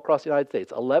centers all across the United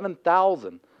States?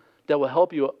 11,000 that will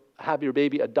help you have your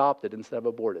baby adopted instead of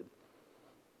aborted.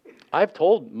 I've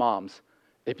told moms,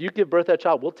 if you give birth to that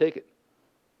child, we'll take it.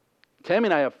 Tammy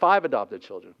and I have 5 adopted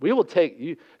children. We will take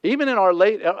you, even in our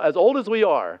as old as we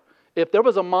are, if there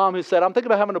was a mom who said, I'm thinking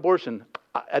about having an abortion,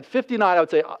 at 59, I would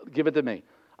say, give it to me.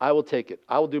 I will take it.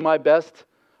 I will do my best.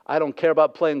 I don't care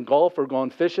about playing golf or going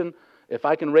fishing. If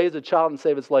I can raise a child and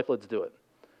save its life, let's do it.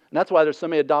 And that's why there's so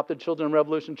many adopted children in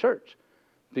Revolution Church.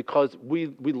 because we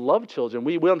love children.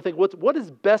 We want to think, what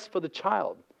is best for the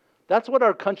child? That's what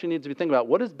our country needs to be thinking about.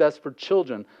 What is best for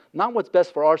children, not what's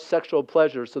best for our sexual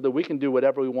pleasure so that we can do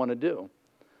whatever we want to do.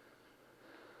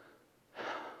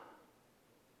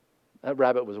 That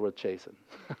rabbit was worth chasing.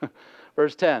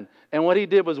 Verse 10, and what he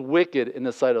did was wicked in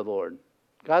the sight of the Lord.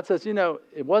 God says,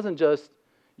 it wasn't just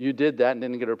you did that and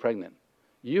didn't get her pregnant.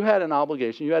 You had an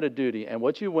obligation, you had a duty, and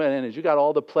what you went in is you got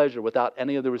all the pleasure without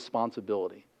any of the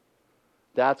responsibility.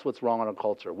 That's what's wrong in our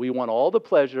culture. We want all the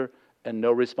pleasure and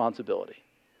no responsibility.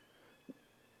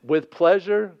 With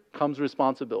pleasure comes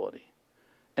responsibility.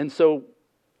 And so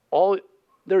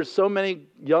there's so many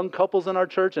young couples in our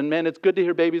church, and man, it's good to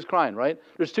hear babies crying, right?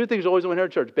 There's two things you always want to hear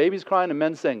in church, babies crying and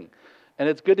men singing. And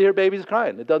it's good to hear babies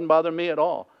crying. It doesn't bother me at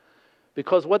all.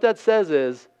 Because what that says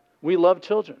is we love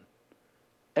children.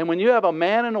 And when you have a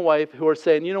man and a wife who are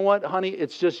saying, you know what, honey,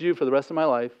 it's just you for the rest of my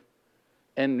life,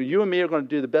 and you and me are going to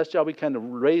do the best job we can to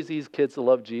raise these kids to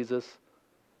love Jesus,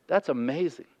 that's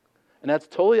amazing. And that's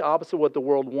totally opposite what the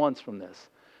world wants from this.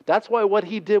 That's why what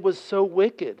he did was so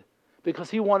wicked, because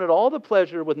he wanted all the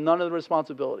pleasure with none of the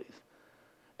responsibilities.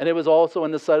 And it was also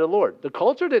in the sight of the Lord. The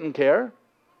culture didn't care.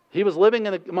 He was living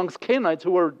amongst Canaanites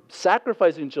who were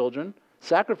sacrificing children,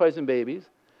 sacrificing babies.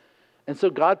 And so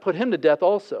God put him to death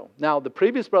also. Now, the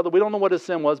previous brother, we don't know what his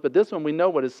sin was, but this one we know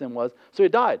what his sin was. So he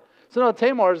died. So now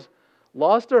Tamar's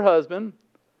lost her husband.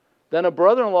 Then a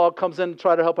brother-in-law comes in to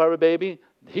try to help her have a baby.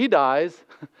 He dies.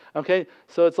 Okay,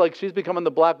 so it's like she's becoming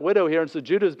the black widow here. And so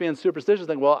Judah's being superstitious,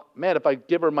 thinking, well, man, if I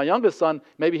give her my youngest son,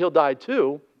 maybe he'll die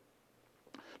too.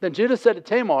 Then Judah said to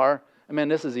Tamar, man,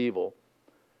 this is evil.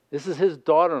 This is his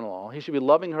daughter-in-law. He should be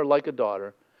loving her like a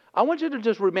daughter. I want you to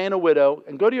just remain a widow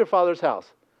and go to your father's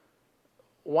house.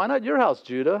 Why not your house,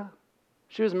 Judah?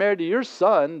 She was married to your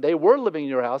son. They were living in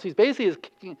your house. He's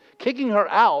basically kicking her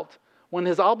out when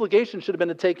his obligation should have been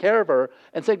to take care of her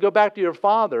and say, go back to your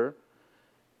father.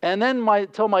 And then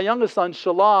tell my youngest son,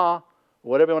 Shelah,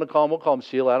 whatever you want to call him, we'll call him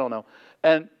Sheila, I don't know.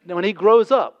 And when he grows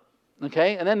up,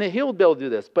 okay, and then he'll be able to do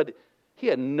this. But he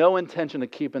had no intention of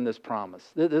keeping this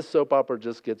promise. This soap opera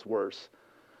just gets worse.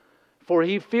 For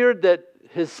he feared that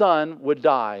his son would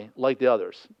die like the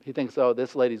others. He thinks, oh,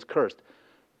 this lady's cursed.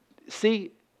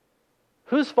 See,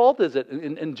 whose fault is it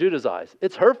in Judah's eyes?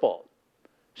 It's her fault.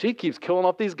 She keeps killing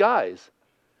off these guys.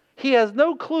 He has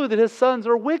no clue that his sons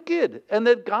are wicked and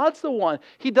that God's the one.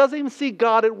 He doesn't even see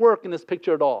God at work in this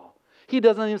picture at all. He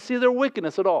doesn't even see their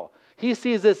wickedness at all. He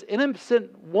sees this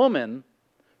innocent woman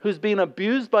who's being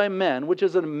abused by men, which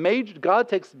is a major, God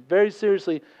takes very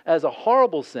seriously as a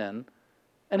horrible sin.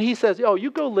 And he says, oh,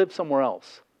 you go live somewhere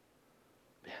else.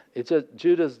 It's just,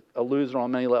 Judah's a loser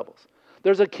on many levels.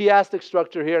 There's a chiastic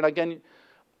structure here. And again,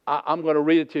 I'm going to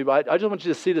read it to you, but I just want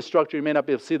you to see the structure. You may not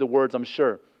be able to see the words, I'm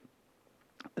sure.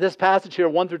 This passage here,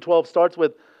 1 through 12, starts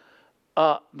with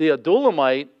the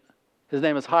Adulamite. His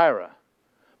name is Hira.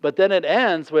 But then it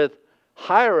ends with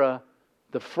Hira,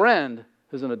 the friend,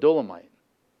 who's an Adulamite.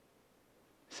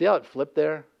 See how it flipped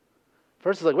there?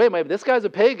 First it's like, wait, this guy's a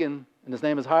pagan, and his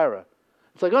name is Hira.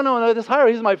 It's like, oh, no, this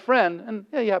Hira, he's my friend. And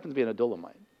yeah, he happens to be an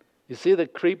Adulamite. You see the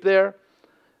creep there?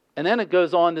 And then it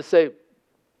goes on to say,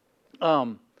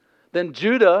 then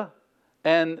Judah,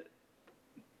 and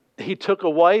he took a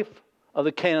wife of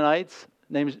the Canaanites,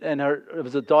 it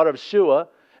was a daughter of Shua,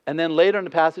 and then later in the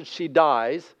passage, she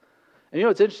dies. And you know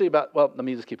what's interesting about, well, let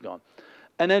me just keep going.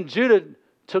 And then Judah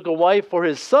took a wife for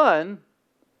his son,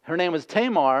 her name was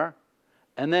Tamar,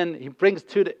 and then he brings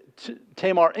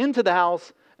Tamar into the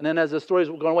house, and then as the story is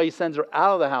going away, he sends her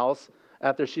out of the house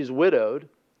after she's widowed.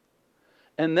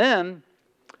 And then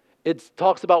it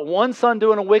talks about one son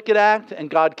doing a wicked act, and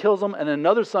God kills him, and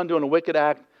another son doing a wicked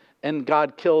act, and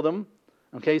God killed him.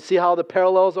 Okay, see how the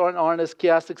parallels are in this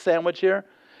chiastic sandwich here?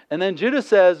 And then Judah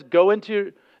says, go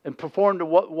into and perform the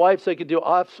wife so you can do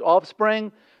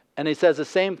offspring. And he says the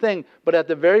same thing. But at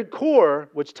the very core,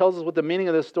 which tells us what the meaning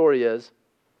of this story is,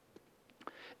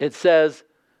 it says,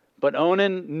 but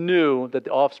Onan knew that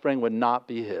the offspring would not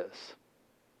be his.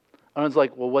 Onan's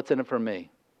like, well, what's in it for me?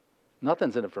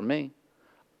 Nothing's in it for me.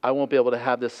 I won't be able to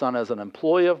have this son as an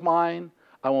employee of mine.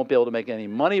 I won't be able to make any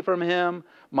money from him.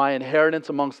 My inheritance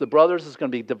amongst the brothers is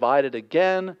going to be divided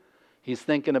again. He's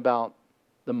thinking about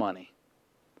the money.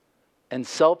 And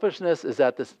selfishness is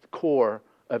at the core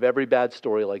of every bad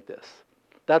story like this.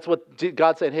 That's what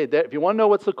God's saying, hey, if you want to know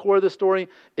what's the core of the story,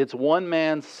 it's one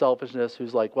man's selfishness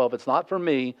who's like, well, if it's not for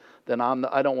me, then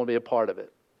I don't want to be a part of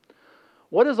it.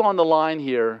 What is on the line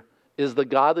here is the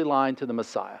godly line to the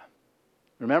Messiah.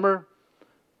 Remember?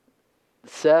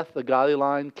 Seth, the godly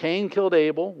line. Cain killed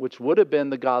Abel, which would have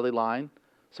been the godly line.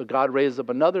 So God raised up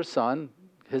another son.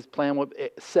 His plan with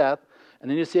Seth. And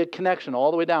then you see a connection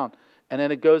all the way down. And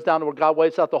then it goes down to where God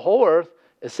wipes out the whole earth,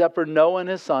 except for Noah and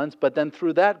his sons. But then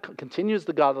through that continues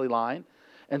the godly line.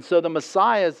 And so the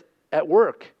Messiah is at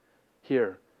work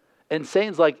here. And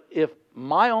Satan's like, if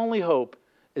my only hope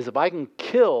is if I can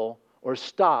kill or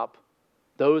stop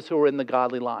those who are in the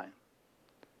godly line.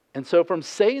 And so from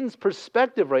Satan's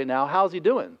perspective right now, how's he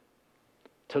doing?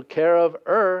 Took care of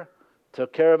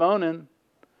took care of Onan.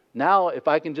 Now, if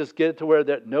I can just get it to where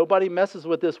that nobody messes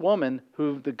with this woman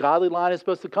who the godly line is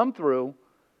supposed to come through,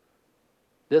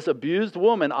 this abused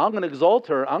woman, I'm going to exalt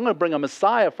her. I'm going to bring a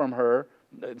Messiah from her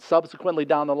subsequently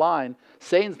down the line.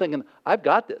 Satan's thinking, I've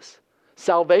got this.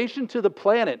 Salvation to the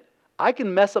planet. I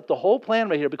can mess up the whole plan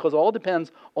right here because it all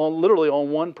depends on literally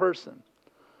on one person.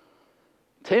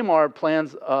 Tamar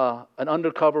plans an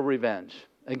undercover revenge.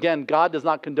 Again, God does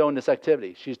not condone this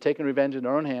activity. She's taking revenge in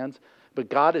her own hands.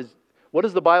 But what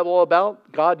is the Bible all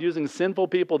about? God using sinful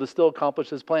people to still accomplish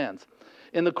his plans.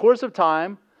 In the course of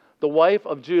time, the wife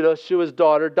of Judah, Shua's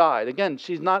daughter, died. Again,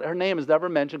 her name is never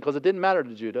mentioned because it didn't matter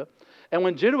to Judah. And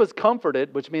when Judah was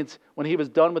comforted, which means when he was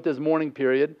done with his mourning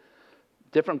period,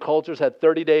 different cultures had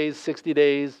 30 days, 60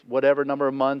 days, whatever number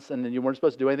of months, and then you weren't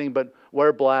supposed to do anything but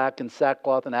wear black and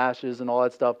sackcloth and ashes and all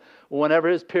that stuff. Whenever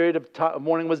his period of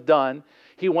mourning was done,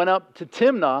 he went up to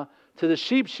Timnah to the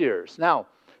sheep shearers. Now,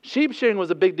 sheep shearing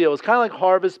was a big deal. It was kind of like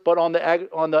harvest, but on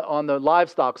the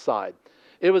livestock side.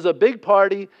 It was a big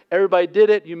party. Everybody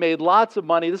did it. You made lots of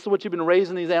money. This is what you've been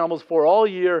raising these animals for all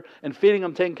year and feeding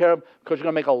them, taking care of them, because you're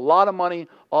going to make a lot of money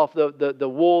off the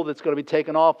wool that's going to be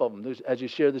taken off of them as you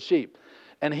shear the sheep.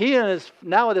 And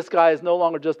now this guy is no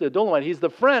longer just the Adullamite. He's the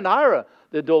friend, Hira,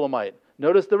 the Adullamite.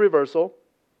 Notice the reversal.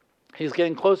 He's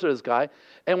getting closer to this guy.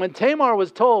 And when Tamar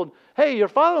was told, hey, your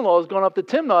father-in-law is going up to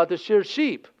Timnah to shear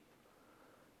sheep.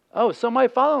 Oh, so my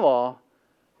father-in-law,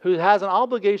 who has an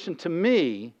obligation to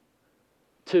me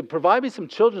to provide me some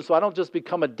children so I don't just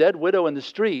become a dead widow in the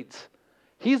streets,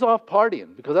 he's off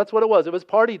partying, because that's what it was. It was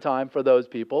party time for those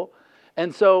people.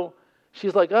 And so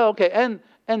she's like, oh, okay.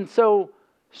 And so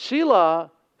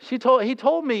Sheila, he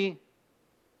told me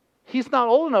he's not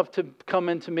old enough to come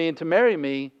into me and to marry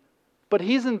me, but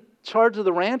he's in charge of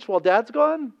the ranch while Dad's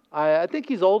gone. I think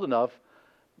he's old enough.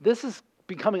 This is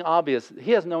becoming obvious.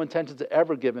 He has no intentions of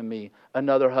ever giving me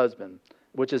another husband,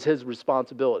 which is his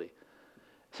responsibility.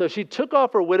 So she took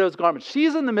off her widow's garment.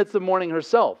 She's in the midst of mourning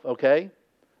herself, okay?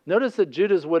 Notice that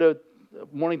Judah's widow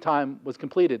mourning time was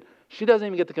completed. She doesn't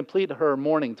even get to complete her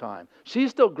mourning time. She's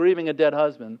still grieving a dead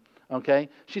husband, okay?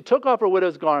 She took off her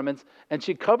widow's garments and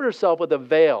she covered herself with a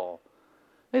veil.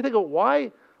 And you think,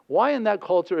 why in that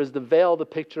culture is the veil the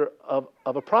picture of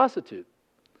a prostitute?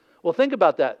 Well, think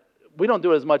about that. We don't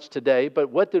do it as much today, but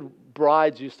what did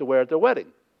brides used to wear at their wedding?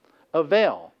 A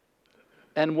veil.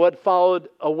 And what followed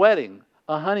a wedding?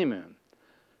 A honeymoon.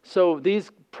 So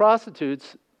these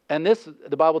prostitutes, and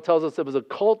the Bible tells us it was a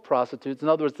cult prostitutes. In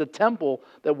other words, the temple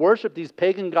that worshiped these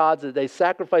pagan gods that they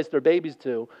sacrificed their babies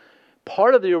to.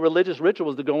 Part of their religious ritual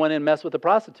was to go in and mess with the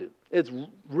prostitute. It's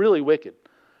really wicked.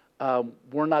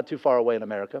 We're not too far away in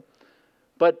America.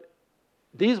 But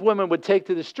these women would take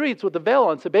to the streets with the veil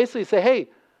on to basically say, hey,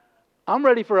 I'm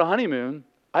ready for a honeymoon.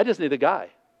 I just need a guy.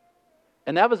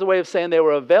 And that was a way of saying they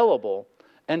were available.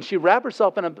 And she wrapped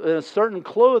herself in a certain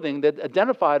clothing that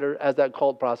identified her as that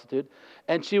cult prostitute.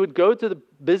 And she would go to the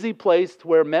busy place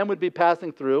where men would be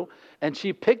passing through. And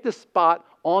she picked a spot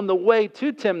on the way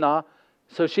to Timnah.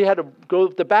 So she had to go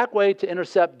the back way to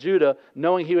intercept Judah,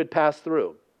 knowing he would pass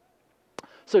through.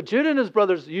 So Judah and his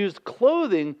brothers used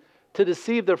clothing to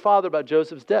deceive their father about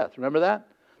Joseph's death. Remember that?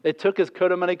 They took his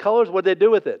coat of many colors. What did they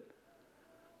do with it?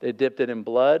 They dipped it in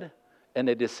blood and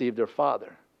they deceived their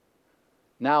father.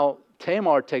 Now,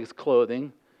 Tamar takes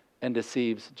clothing and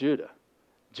deceives Judah.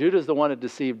 Judah's the one that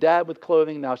deceived Dad with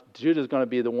clothing. Now Judah's going to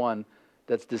be the one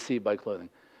that's deceived by clothing.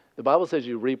 The Bible says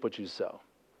you reap what you sow.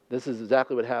 This is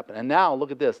exactly what happened. And now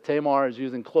look at this. Tamar is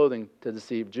using clothing to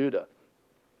deceive Judah.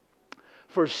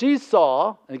 For she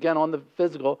saw, and again on the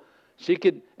physical,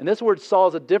 and this word saw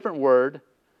is a different word.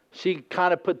 She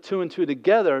kind of put two and two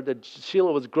together that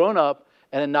Sheila was grown up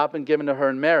and had not been given to her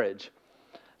in marriage.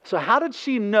 So how did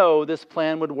she know this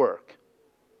plan would work?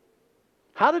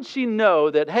 How did she know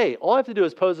that, hey, all I have to do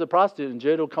is pose as a prostitute and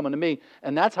Judah will come unto me,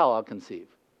 and that's how I'll conceive?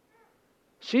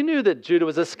 She knew that Judah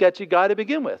was a sketchy guy to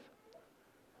begin with.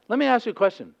 Let me ask you a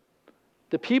question.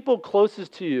 The people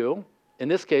closest to you, in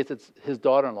this case it's his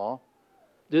daughter-in-law,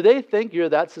 do they think you're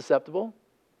that susceptible?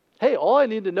 Hey, all I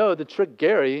need to know to trick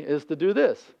Gary is to do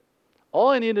this. All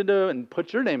I need to do, and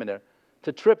put your name in there,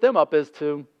 to trip them up is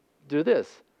to do this.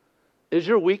 Is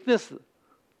your weakness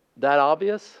that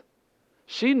obvious?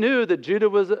 She knew that Judah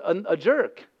was a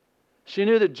jerk. She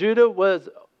knew that Judah was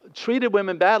treated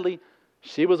women badly.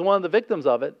 She was one of the victims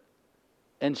of it.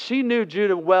 And she knew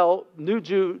Judah well,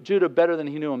 Judah better than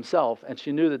he knew himself, and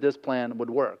she knew that this plan would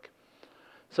work.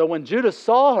 So when Judah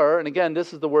saw her, and again,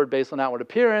 this is the word based on outward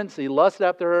appearance, he lusted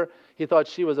after her. He thought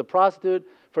she was a prostitute,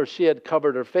 for she had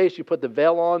covered her face. She put the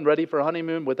veil on, ready for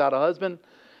honeymoon without a husband.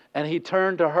 And he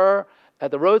turned to her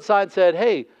at the roadside and said,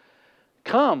 hey,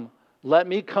 come, let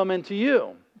me come into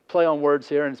you. Play on words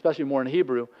here, and especially more in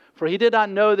Hebrew. For he did not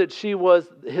know that she was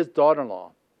his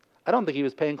daughter-in-law. I don't think he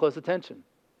was paying close attention.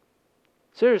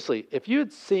 Seriously, if you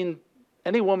had seen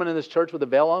any woman in this church with a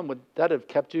veil on, would that have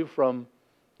kept you from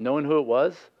knowing who it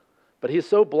was? But he's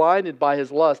so blinded by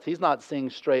his lust, he's not seeing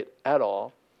straight at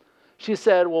all. She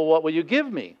said, well, what will you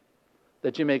give me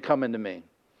that you may come into me?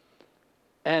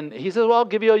 And he says, well, I'll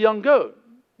give you a young goat.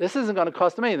 This isn't going to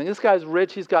cost him anything. This guy's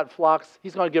rich. He's got flocks.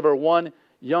 He's going to give her one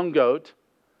young goat,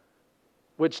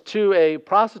 which to a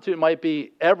prostitute might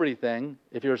be everything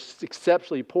if you're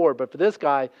exceptionally poor. But for this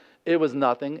guy, it was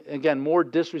nothing. Again, more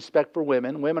disrespect for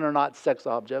women. Women are not sex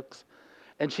objects.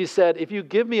 And she said, if you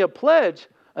give me a pledge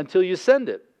until you send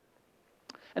it.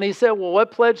 And he said, well,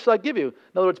 what pledge should I give you?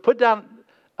 In other words, put down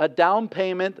a down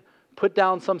payment, put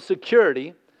down some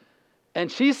security.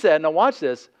 And she said, now watch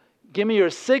this, give me your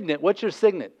signet. What's your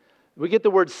signet? We get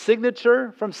the word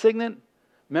signature from signet.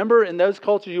 Remember, in those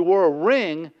cultures, you wore a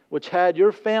ring which had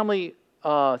your family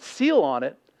seal on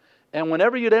it. And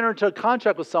whenever you'd enter into a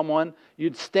contract with someone,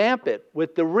 you'd stamp it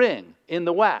with the ring in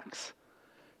the wax.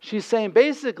 She's saying,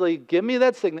 basically, give me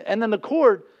that signet. And then the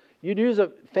cord, you'd use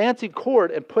a fancy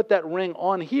cord and put that ring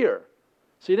on here.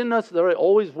 So you didn't necessarily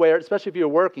always wear it, especially if you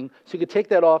were working. So you could take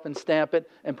that off and stamp it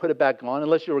and put it back on.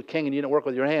 Unless you were a king and you didn't work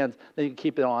with your hands, then you could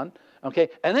keep it on. Okay?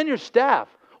 And then your staff.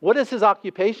 What is his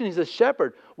occupation? He's a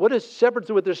shepherd. What does shepherds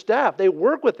do with their staff? They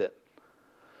work with it.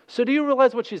 So do you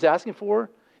realize what she's asking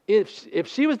for? If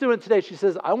she was doing it today, she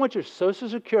says, I want your Social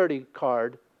Security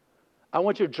card, I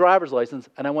want your driver's license,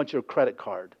 and I want your credit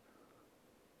card.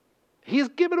 He's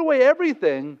given away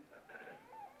everything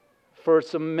for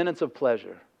some minutes of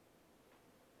pleasure.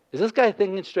 Is this guy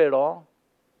thinking straight at all?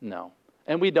 No.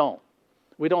 And we don't.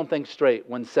 We don't think straight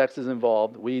when sex is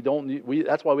involved.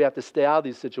 That's why we have to stay out of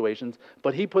these situations.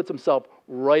 But he puts himself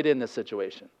right in this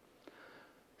situation.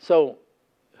 So,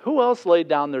 who else laid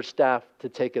down their staff to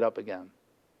take it up again?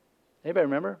 Anybody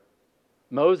remember?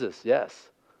 Moses, yes.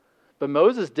 But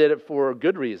Moses did it for a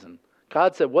good reason.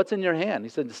 God said, what's in your hand? He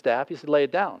said, the staff. He said, lay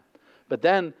it down. But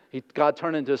then God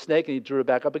turned into a snake and he drew it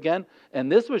back up again.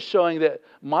 And this was showing that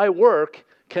my work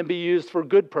can be used for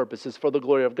good purposes for the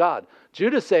glory of God.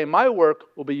 Judah's saying, my work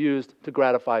will be used to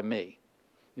gratify me.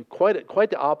 Quite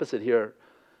the opposite here.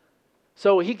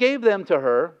 So he gave them to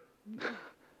her.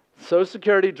 Social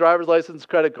Security, driver's license,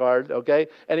 credit card, okay?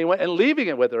 And he went and leaving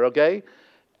it with her, okay?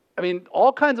 I mean,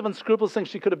 all kinds of unscrupulous things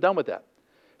she could have done with that.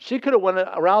 She could have went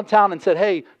around town and said,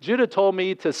 hey, Judah told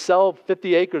me to sell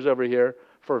 50 acres over here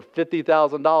for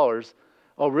 $50,000.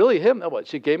 Oh, really? Him? What?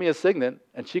 She gave me a signet,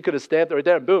 and she could have stamped it right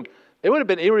there, and boom. It would have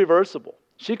been irreversible.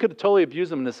 She could have totally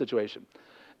abused him in this situation.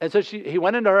 And so he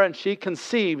went into her, and she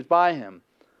conceived by him.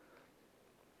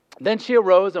 Then she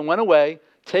arose and went away,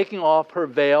 taking off her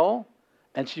veil,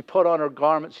 and she put on her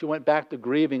garment. She went back to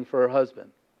grieving for her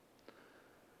husband.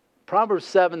 Proverbs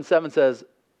 7:7 says,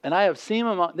 and I have seen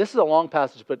among, this is a long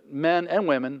passage, but men and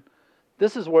women,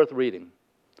 this is worth reading.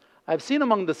 I've seen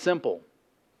among the simple,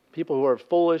 people who are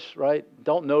foolish, right,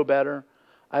 don't know better.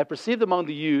 I have perceived among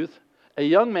the youth a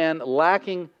young man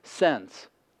lacking sense,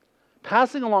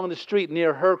 passing along the street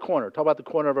near her corner. Talk about the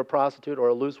corner of a prostitute or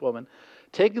a loose woman,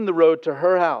 taking the road to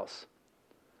her house.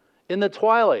 In the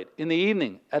twilight, in the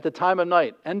evening, at the time of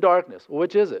night, and darkness. Well,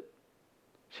 which is it?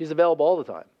 She's available all the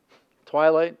time.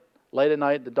 Twilight, late at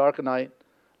night, the dark of night.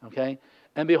 Okay?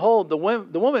 And behold, the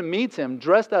woman meets him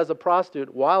dressed as a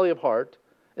prostitute, wily of heart.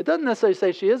 It doesn't necessarily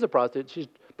say she is a prostitute,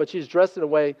 but she's dressed in a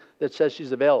way that says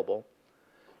she's available.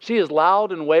 She is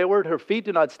loud and wayward. Her feet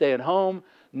do not stay at home.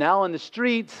 Now in the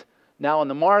streets, now in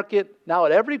the market, now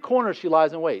at every corner she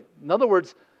lies in wait. In other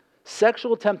words,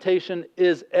 sexual temptation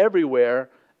is everywhere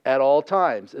at all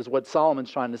times, is what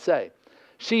Solomon's trying to say.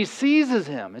 She seizes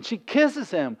him and she kisses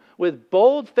him with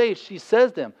bold face. She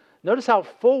says to him, notice how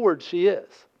forward she is.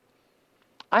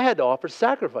 I had to offer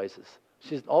sacrifices.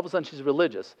 All of a sudden she's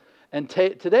religious. And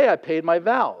today I paid my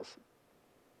vows.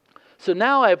 So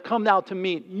now I have come now to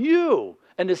meet you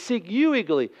and to seek you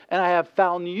eagerly. And I have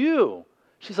found you.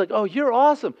 She's like, oh, you're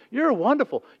awesome. You're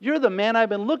wonderful. You're the man I've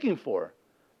been looking for.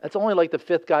 That's only like the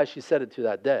fifth guy she said it to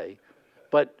that day.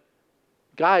 But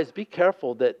guys, be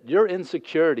careful that your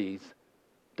insecurities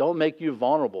don't make you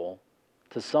vulnerable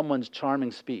to someone's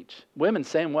charming speech. Women,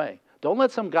 same way. Don't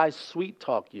let some guy sweet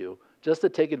talk you just to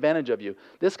take advantage of you.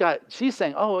 This guy, she's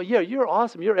saying, oh, yeah, you're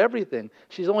awesome. You're everything.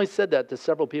 She's only said that to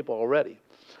several people already.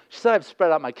 She said, I've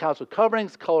spread out my couch with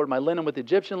coverings, colored my linen with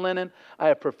Egyptian linen. I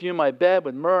have perfumed my bed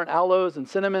with myrrh and aloes and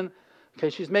cinnamon. Okay,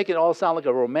 she's making it all sound like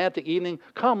a romantic evening.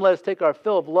 Come, let us take our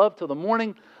fill of love till the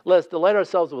morning. Let us delight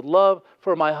ourselves with love,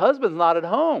 for my husband's not at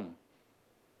home.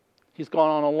 He's gone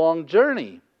on a long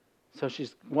journey. So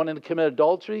she's wanting to commit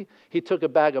adultery. He took a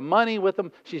bag of money with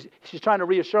him. She's trying to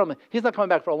reassure him that he's not coming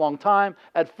back for a long time.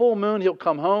 At full moon, he'll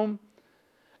come home.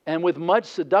 And with much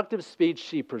seductive speech,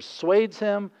 she persuades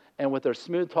him. And with her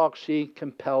smooth talk, she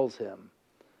compels him.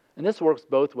 And this works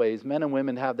both ways. Men and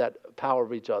women have that power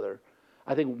of each other.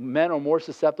 I think men are more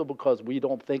susceptible because we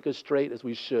don't think as straight as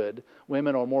we should.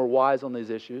 Women are more wise on these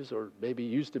issues, or maybe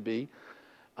used to be.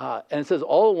 And it says,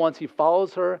 all at once he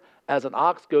follows her as an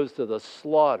ox goes to the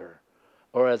slaughter,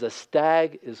 or as a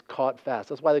stag is caught fast.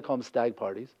 That's why they call them stag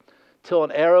parties. Till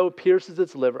an arrow pierces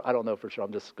its liver. I don't know for sure.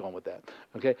 I'm just going with that.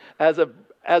 Okay. As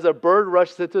a bird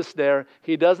rushes into a snare,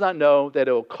 he does not know that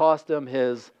it will cost him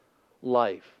his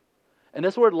life. And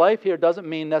this word life here doesn't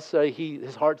mean necessarily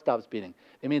his heart stops beating.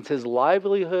 It means his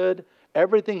livelihood,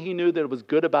 everything he knew that was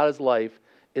good about his life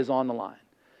is on the line.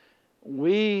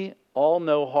 We all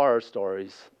know horror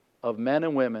stories of men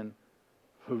and women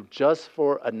who just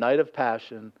for a night of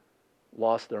passion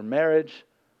lost their marriage,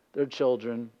 their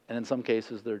children, and in some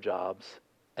cases their jobs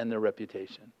and their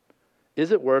reputation.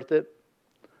 Is it worth it?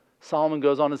 Solomon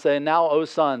goes on to say, now, O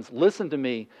sons, listen to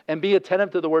me and be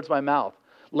attentive to the words of my mouth.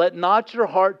 Let not your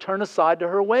heart turn aside to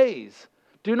her ways.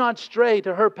 Do not stray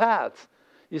to her paths.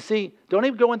 You see, don't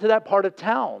even go into that part of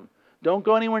town. Don't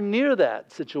go anywhere near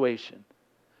that situation.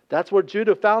 That's where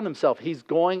Judah found himself. He's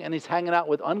going and he's hanging out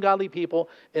with ungodly people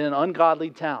in an ungodly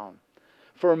town.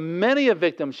 For many a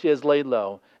victim she has laid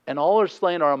low, and all her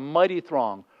slain are a mighty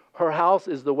throng. Her house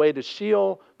is the way to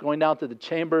Sheol, going down to the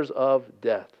chambers of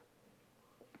death.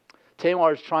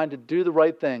 Tamar is trying to do the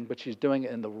right thing, but she's doing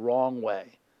it in the wrong way.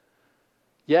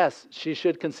 Yes, she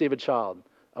should conceive a child,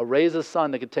 raise a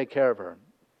son that could take care of her.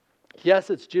 Yes,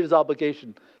 it's Judah's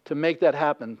obligation to make that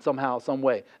happen somehow, some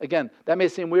way. Again, that may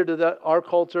seem weird to our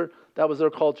culture. That was their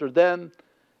culture then.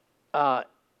 But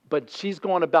she's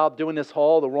going about doing this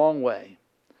all the wrong way.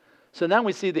 So now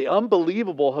we see the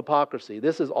unbelievable hypocrisy.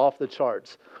 This is off the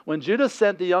charts. When Judah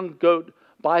sent the young goat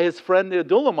by his friend the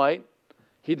Adullamite,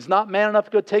 he's not man enough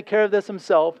to go take care of this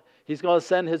himself. He's going to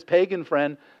send his pagan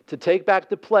friend to take back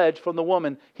the pledge from the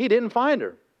woman. He didn't find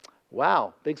her.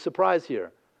 Wow, big surprise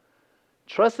here.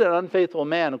 Trusted and unfaithful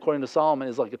man, according to Solomon,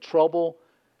 is like a trouble.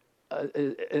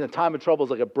 In a time of trouble,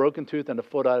 is like a broken tooth and a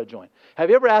foot out of joint. Have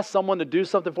you ever asked someone to do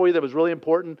something for you that was really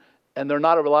important and they're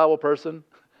not a reliable person?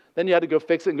 Then you had to go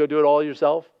fix it and go do it all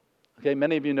yourself? Okay,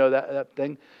 many of you know that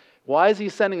thing. Why is he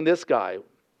sending this guy?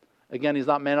 Again, he's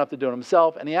not man enough to do it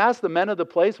himself. And he asked the men of the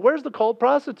place, where's the cult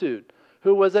prostitute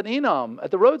who was at Enam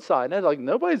at the roadside? And they're like,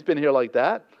 nobody's been here like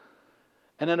that.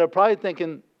 And then they're probably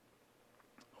thinking,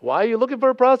 why are you looking for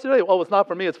a prostitute? Oh, it's not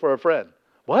for me, it's for a friend.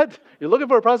 What? You're looking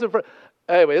for a prostitute?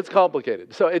 Anyway, it's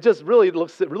complicated. So it just really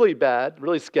looks really bad,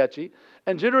 really sketchy.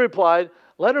 And Judah replied,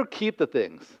 let her keep the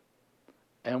things.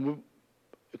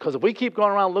 Because if we keep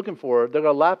going around looking for her, they're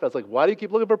going to laugh at us like, why do you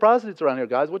keep looking for prostitutes around here,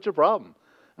 guys? What's your problem?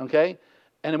 Okay?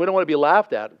 And we don't want to be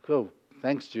laughed at. Oh,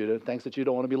 thanks, Judah. Thanks that you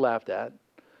don't want to be laughed at.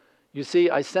 You see,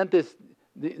 I sent this.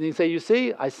 You say, you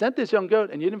see, I sent this young goat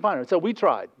and you didn't find her. So we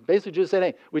tried. Basically, Judah said,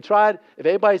 hey, we tried. If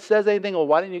anybody says anything, well,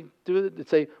 why didn't you do it?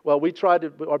 Say, well, we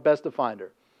tried our best to find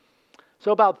her.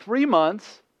 So about 3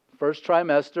 months, first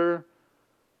trimester,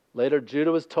 later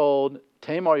Judah was told,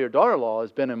 Tamar, your daughter-in-law,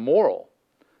 has been immoral.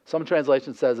 Some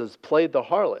translation says has played the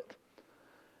harlot.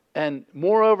 And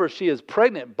moreover, she is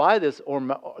pregnant by this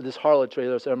harlotry,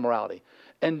 this immorality.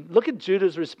 And look at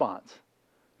Judah's response.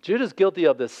 Judah's guilty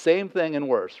of the same thing and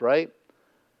worse, right?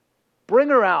 Bring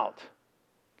her out.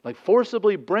 Like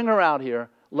forcibly bring her out here.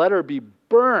 Let her be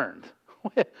burned.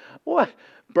 What?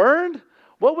 Burned?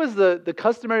 What was the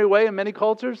customary way in many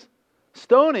cultures?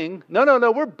 Stoning?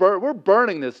 No. We're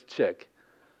burning this chick.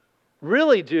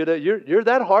 Really, Judah? You're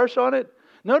that harsh on it?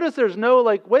 Notice there's no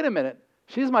like, wait a minute.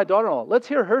 She's my daughter-in-law. Let's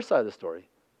hear her side of the story.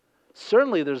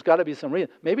 Certainly there's got to be some reason.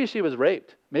 Maybe she was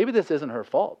raped. Maybe this isn't her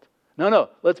fault. No.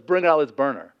 Let's bring her out. Let's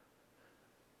burn her.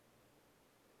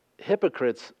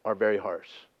 Hypocrites are very harsh.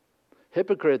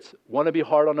 Hypocrites want to be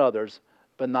hard on others,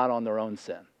 but not on their own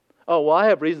sin. Oh, well, I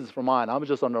have reasons for mine. I'm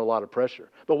just under a lot of pressure.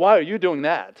 But why are you doing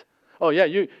that? Oh, yeah,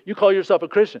 you call yourself a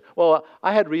Christian. Well,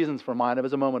 I had reasons for mine. It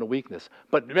was a moment of weakness.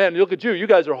 But man, look at you. You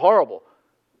guys are horrible.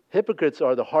 Hypocrites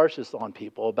are the harshest on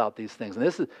people about these things.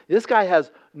 And this guy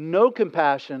has no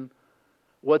compassion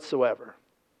whatsoever.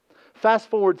 Fast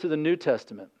forward to the New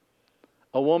Testament.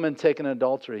 A woman taken in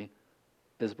adultery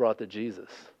is brought to Jesus.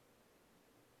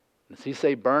 Does he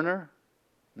say burn her?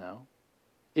 No.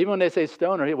 Even when they say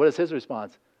stone her, what is his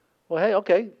response? Well, hey,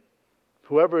 okay,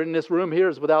 whoever in this room here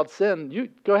is without sin, you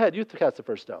go ahead, you cast the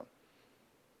first stone.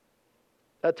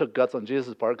 That took guts on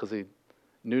Jesus' part because he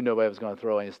knew nobody was going to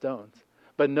throw any stones.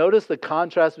 But notice the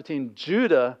contrast between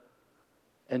Judah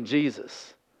and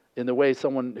Jesus in the way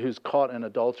someone who's caught in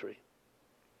adultery.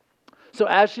 So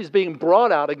as she's being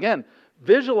brought out, again,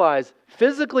 visualize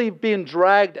physically being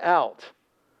dragged out.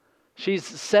 She's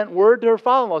sent word to her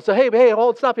father-in-law. So, hey,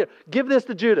 hold, stop here. Give this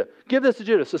to Judah. Give this to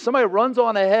Judah. So somebody runs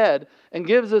on ahead and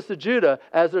gives this to Judah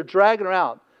as they're dragging her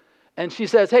out. And she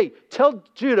says, hey, tell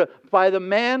Judah, by the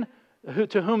man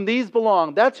to whom these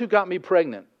belong, that's who got me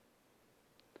pregnant.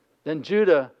 Then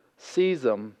Judah sees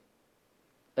them,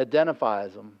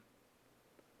 identifies them.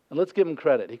 And let's give him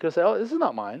credit. He could say, oh, this is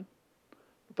not mine.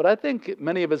 But I think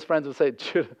many of his friends would say,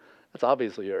 Judah, that's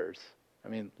obviously yours. I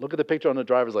mean, look at the picture on the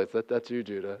driver's license. That's you,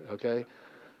 Judah, okay?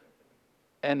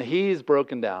 And he's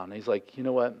broken down. He's like, you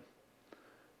know what?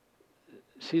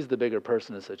 She's the bigger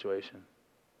person in the situation.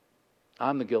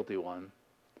 I'm the guilty one.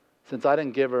 Since I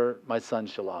didn't give her my son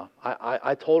Shelah.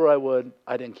 I told her I would.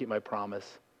 I didn't keep my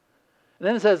promise. And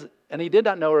then it says, and he did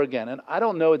not know her again. And I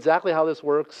don't know exactly how this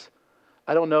works.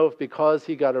 I don't know if because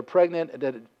he got her pregnant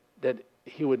that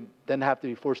he would then have to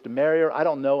be forced to marry her. I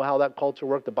don't know how that culture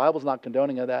worked. The Bible's not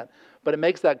condoning of that. But it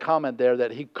makes that comment there that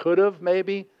he could have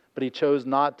maybe, but he chose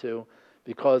not to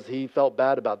because he felt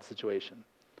bad about the situation.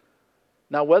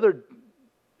 Now, whether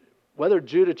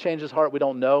Judah changed his heart, we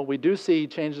don't know. We do see he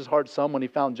changed his heart some when he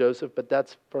found Joseph, but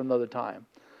that's for another time.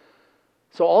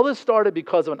 So all this started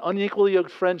because of an unequally yoked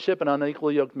friendship and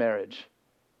unequally yoked marriage.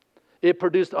 It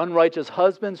produced unrighteous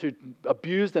husbands who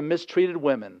abused and mistreated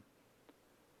women.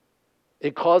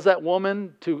 It caused that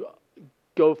woman to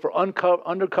go for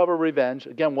undercover revenge.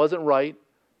 Again, wasn't right,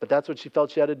 but that's what she felt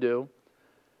she had to do.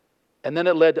 And then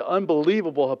it led to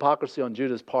unbelievable hypocrisy on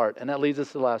Judah's part. And that leads us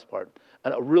to the last part,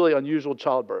 a really unusual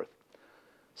childbirth.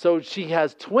 So she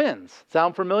has twins.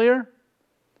 Sound familiar?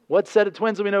 What set of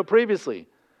twins do we know previously?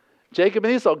 Jacob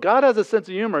and Esau. God has a sense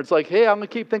of humor. It's like, hey, I'm going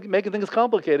to keep making things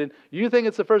complicated. You think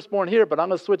it's the firstborn here, but I'm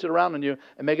going to switch it around on you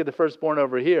and make it the firstborn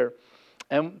over here.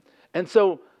 And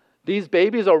so these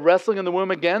babies are wrestling in the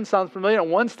womb again. Sounds familiar? And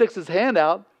one sticks his hand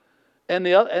out, and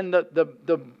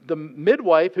the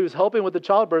midwife who's helping with the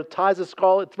childbirth ties a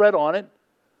scarlet thread on it.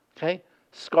 Okay?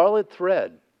 Scarlet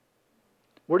thread.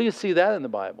 Where do you see that in the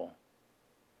Bible?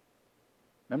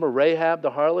 Remember Rahab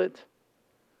the harlot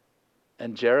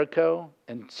and Jericho?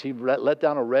 And she let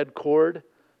down a red cord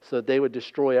so that they would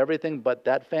destroy everything but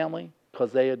that family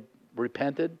because they had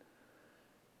repented.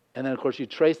 And then, of course, you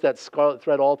trace that scarlet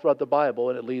thread all throughout the Bible,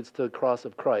 and it leads to the cross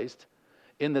of Christ.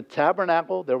 In the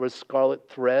tabernacle, there was scarlet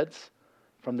threads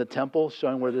from the temple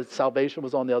showing where the salvation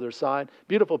was on the other side.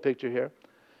 Beautiful picture here.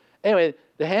 Anyway,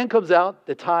 the hand comes out.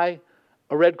 They tie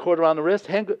a red cord around the wrist.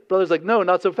 Brother's like, no,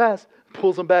 not so fast.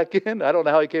 Pulls him back in. I don't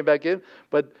know how he came back in,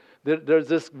 but there's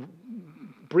this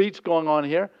breach going on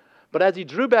here. But as he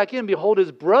drew back in, behold,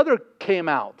 his brother came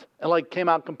out, and came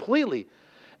out completely.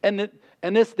 And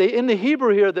this, in the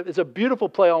Hebrew here, it's a beautiful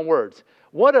play on words.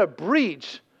 What a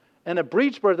breach, and a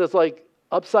breech birth is like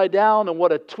upside down, and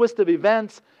what a twist of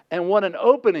events, and what an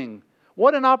opening.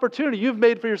 What an opportunity you've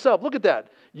made for yourself. Look at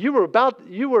that. You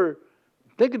were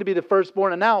thinking to be the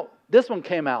firstborn, and now this one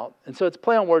came out. And so it's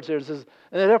play on words here. It says,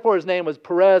 and therefore his name was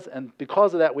Perez, and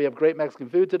because of that we have great Mexican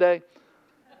food today.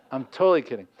 I'm totally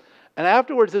kidding. And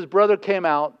afterwards his brother came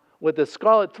out with a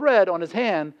scarlet thread on his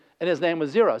hand, and his name was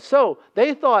Zerah. So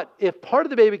they thought if part of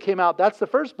the baby came out, that's the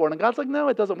firstborn. And God's like, no,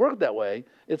 it doesn't work that way.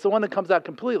 It's the one that comes out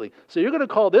completely. So you're going to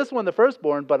call this one the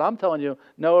firstborn, but I'm telling you,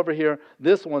 no, over here,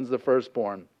 this one's the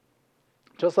firstborn.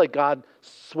 Just like God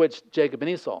switched Jacob and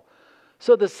Esau.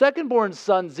 So the second-born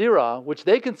son, Zerah, which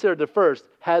they considered the first,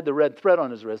 had the red thread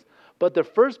on his wrist. But the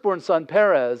firstborn son,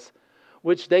 Perez,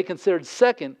 which they considered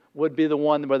second, would be the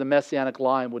one where the messianic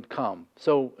line would come.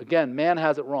 So again, man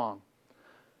has it wrong.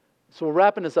 So we're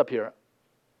wrapping this up here.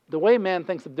 The way man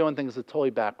thinks of doing things is totally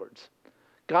backwards.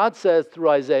 God says through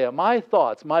Isaiah, my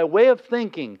thoughts, my way of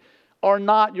thinking are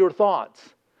not your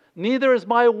thoughts. Neither is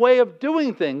my way of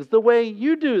doing things the way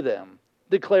you do them,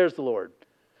 declares the Lord.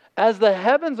 As the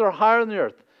heavens are higher than the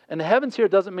earth, and the heavens here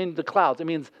doesn't mean the clouds, it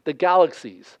means the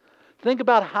galaxies. Think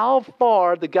about how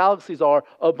far the galaxies are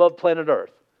above planet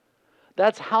Earth.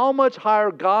 That's how much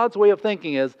higher God's way of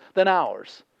thinking is than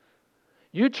ours.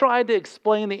 You tried to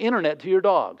explain the internet to your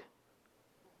dog.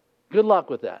 Good luck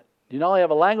with that. You not only have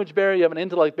a language barrier, you have an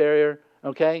intellect barrier,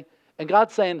 okay? And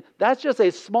God's saying, that's just a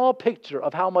small picture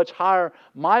of how much higher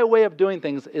my way of doing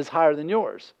things is higher than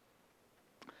yours.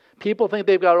 People think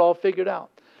they've got it all figured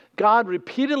out. God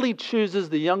repeatedly chooses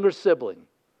the younger sibling,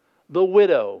 the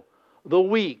widow, the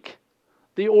weak,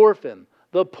 the orphan,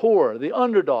 the poor, the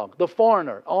underdog, the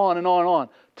foreigner, on and on and on,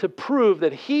 to prove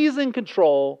that He's in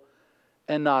control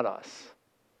and not us.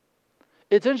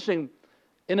 It's interesting,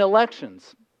 in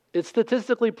elections, it's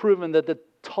statistically proven that the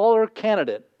taller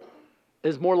candidate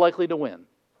is more likely to win.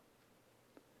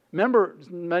 Remember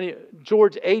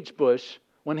George H. Bush,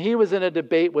 when he was in a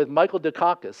debate with Michael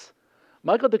Dukakis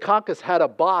had a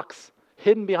box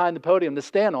hidden behind the podium to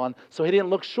stand on so he didn't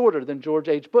look shorter than George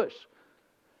H. Bush.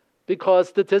 Because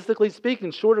statistically speaking,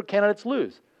 shorter candidates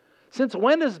lose. Since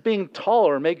when does being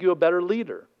taller make you a better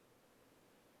leader?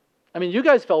 I mean, you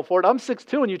guys fell for it. I'm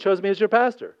 6'2", and you chose me as your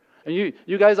pastor. And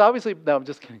you guys obviously, no, I'm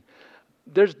just kidding.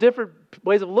 There's different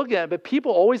ways of looking at it, but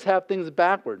people always have things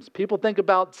backwards. People think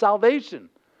about salvation.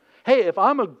 Hey, if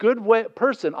I'm a good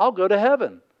person, I'll go to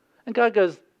heaven. And God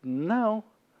goes, no.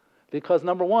 Because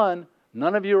number one,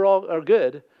 none of you are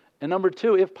good. And number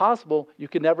two, if possible, you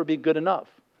can never be good enough.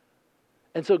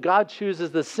 And so God chooses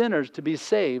the sinners to be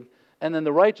saved. And then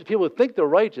the righteous, people who think they're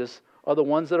righteous are the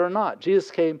ones that are not.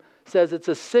 Jesus says it's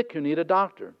the sick who need a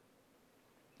doctor.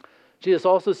 Jesus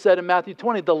also said in Matthew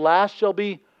 20, the last shall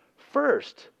be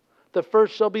first. The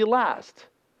first shall be last.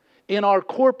 In our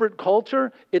corporate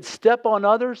culture, it's step on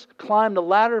others, climb the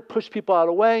ladder, push people out of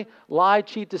the way, lie,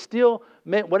 cheat, to steal.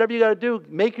 Whatever you got to do,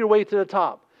 make your way to the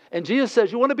top. And Jesus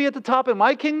says, you want to be at the top in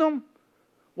my kingdom?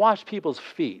 Wash people's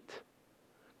feet.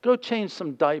 Go change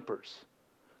some diapers.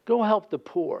 Go help the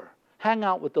poor. Hang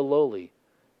out with the lowly,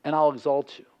 and I'll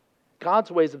exalt you.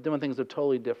 God's ways of doing things are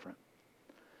totally different.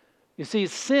 You see,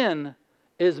 sin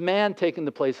is man taking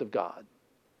the place of God.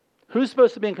 Who's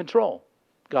supposed to be in control?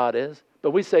 God is.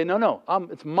 But we say, no,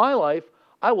 it's my life.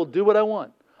 I will do what I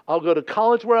want. I'll go to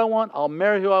college where I want. I'll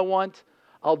marry who I want.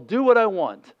 I'll do what I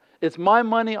want. It's my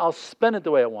money. I'll spend it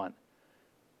the way I want.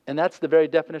 And that's the very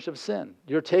definition of sin.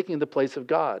 You're taking the place of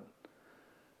God.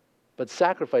 But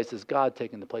sacrifice is God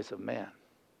taking the place of man.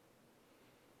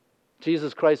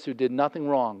 Jesus Christ, who did nothing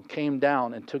wrong, came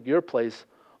down and took your place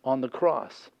on the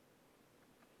cross.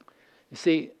 You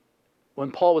see, when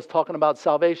Paul was talking about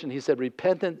salvation, he said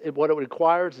repentance, what it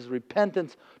requires is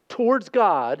repentance towards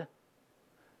God.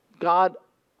 God,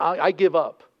 I give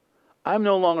up. I'm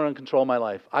no longer in control of my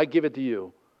life. I give it to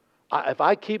you. If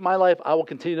I keep my life, I will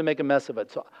continue to make a mess of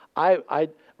it. So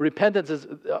repentance is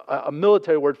a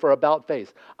military word for about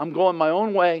face. I'm going my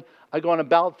own way. I go on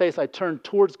about face. I turn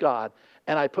towards God.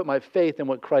 And I put my faith in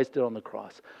what Christ did on the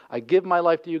cross. I give my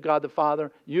life to you, God the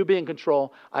Father. You be in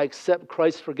control. I accept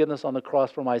Christ's forgiveness on the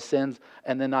cross for my sins.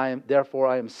 And then therefore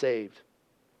I am saved.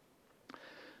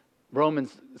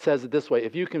 Romans says it this way.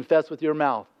 If you confess with your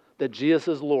mouth that Jesus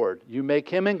is Lord, you make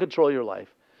Him in control of your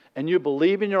life, and you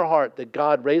believe in your heart that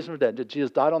God raised Him from the dead, that Jesus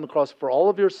died on the cross for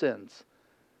all of your sins,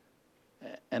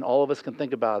 and all of us can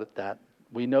think about it, that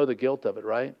we know the guilt of it,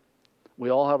 right?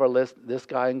 We all have our list, this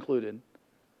guy included.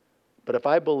 But if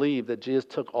I believe that Jesus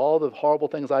took all the horrible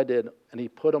things I did and He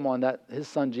put them on His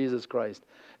Son Jesus Christ,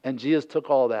 and Jesus took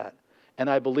all that, and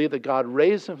I believe that God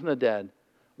raised Him from the dead,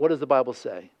 what does the Bible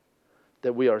say?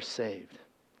 That we are saved.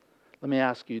 Let me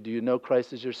ask you, do you know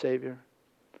Christ as your Savior?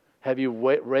 Have you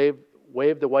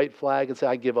waved the white flag and say,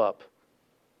 I give up.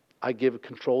 I give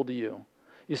control to you.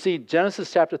 You see,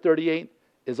 Genesis chapter 38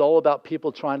 is all about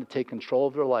people trying to take control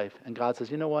of their life. And God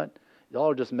says, you know what? Y'all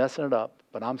are just messing it up,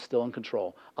 but I'm still in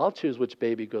control. I'll choose which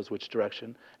baby goes which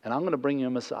direction, and I'm going to bring you a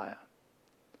Messiah.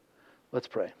 Let's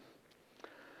pray.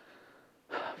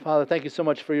 Father, thank you so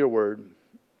much for your word.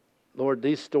 Lord,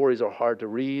 these stories are hard to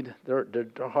read. They're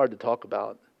hard to talk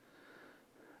about.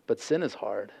 But sin is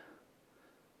hard.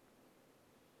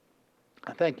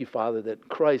 I thank you, Father, that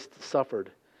Christ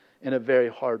suffered in a very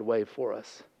hard way for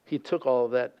us. He took all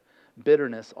of that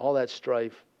bitterness, all that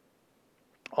strife,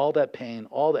 all that pain,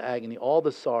 all the agony, all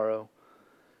the sorrow,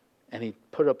 and He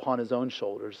put it upon His own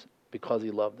shoulders because He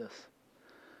loved us.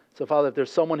 So, Father, if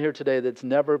there's someone here today that's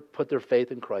never put their faith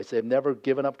in Christ, they've never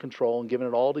given up control and given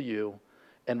it all to you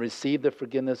and received the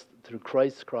forgiveness through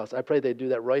Christ's cross, I pray they do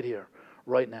that right here,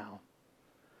 right now.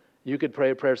 You could pray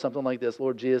a prayer something like this: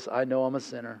 Lord Jesus, I know I'm a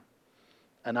sinner,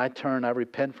 and I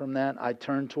repent from that. I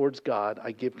turn towards God.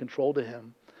 I give control to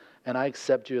Him. And I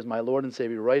accept you as my Lord and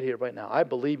Savior right here, right now. I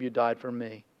believe you died for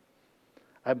me.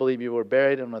 I believe you were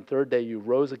buried, and on the third day you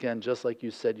rose again just like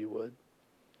you said you would,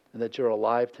 and that you're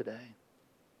alive today.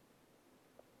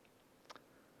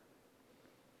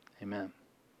 Amen.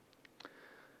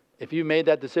 If you made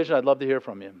that decision, I'd love to hear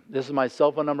from you. This is my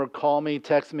cell phone number. Call me,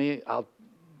 text me.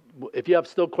 if you have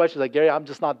still questions, like, Gary, I'm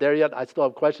just not there yet, I still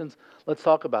have questions, let's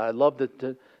talk about it. I'd love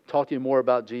to talk to you more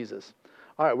about Jesus.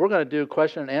 All right, we're going to do a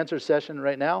question and answer session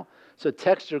right now. So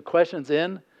text your questions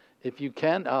in if you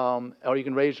can, or you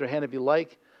can raise your hand if you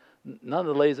like. None of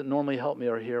the ladies that normally help me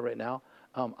are here right now.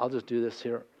 I'll just do this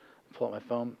here. Pull out my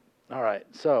phone. All right,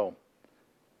 so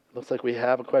looks like we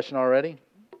have a question already.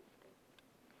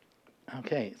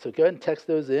 Okay, so go ahead and text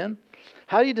those in.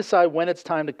 How do you decide when it's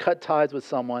time to cut ties with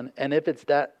someone, and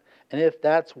if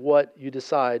that's what you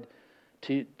decide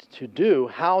to do,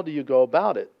 how do you go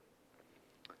about it?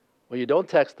 Well, you don't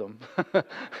text them.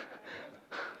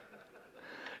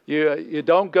 You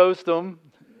don't ghost them.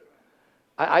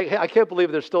 I can't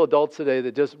believe there's still adults today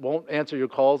that just won't answer your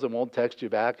calls and won't text you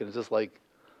back, and it's just like,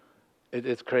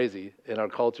 it's crazy in our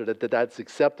culture that's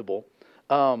acceptable.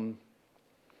 Let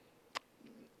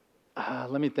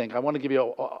me think. I want to give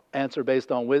you an answer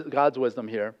based on God's wisdom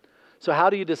here. So how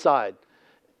do you decide?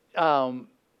 In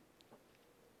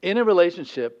a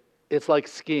relationship, it's like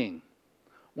skiing.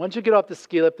 Once you get off the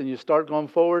ski lift and you start going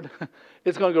forward,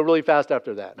 it's going to go really fast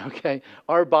after that, okay?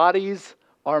 Our bodies,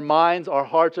 our minds, our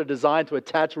hearts are designed to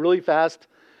attach really fast,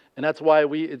 and that's why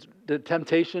the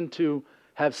temptation to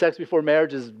have sex before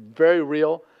marriage is very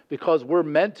real, because we're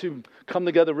meant to come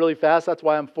together really fast. That's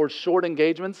why I'm for short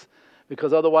engagements,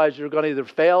 because otherwise you're going to either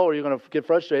fail or you're going to get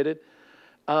frustrated.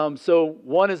 So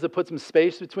one is to put some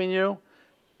space between you,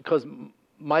 because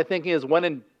my thinking is, when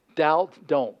in doubt,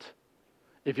 don't.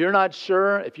 If you're not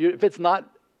sure, if it's not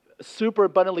super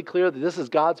abundantly clear that this is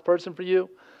God's person for you,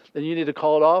 then you need to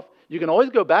call it off. You can always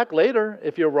go back later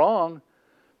if you're wrong,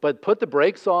 but put the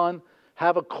brakes on,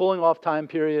 have a cooling off time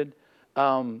period.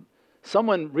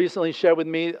 Someone recently shared with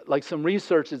me like some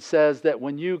research that says that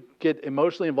when you get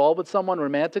emotionally involved with someone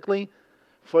romantically,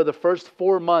 for the first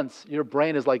 4 months, your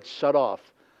brain is like shut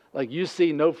off. Like you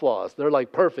see no flaws. They're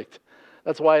like perfect.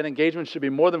 That's why an engagement should be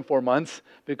more than 4 months,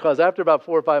 because after about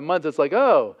 4 or 5 months, it's like,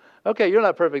 oh, okay, you're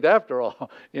not perfect after all,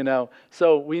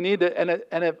 So we need to,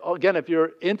 if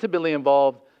you're intimately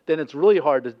involved, then it's really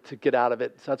hard to get out of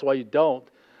it. So that's why you don't.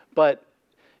 But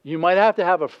you might have to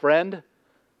have a friend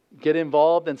get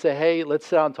involved and say, hey, let's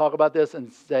sit down and talk about this,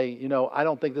 and say, I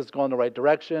don't think this is going the right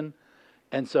direction.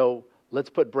 And so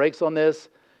let's put brakes on this.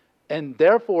 And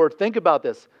therefore, think about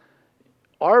this.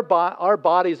 Our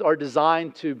bodies are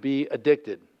designed to be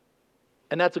addicted.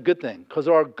 And that's a good thing, because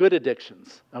there are good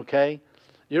addictions, okay?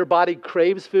 Your body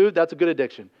craves food, that's a good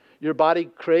addiction. Your body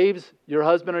craves your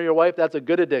husband or your wife, that's a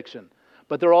good addiction.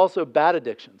 But there are also bad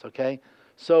addictions, okay?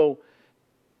 So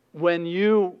when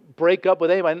you break up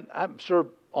with anybody, I'm sure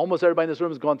almost everybody in this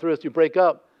room has gone through this, you break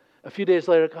up, a few days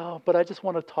later, oh, but I just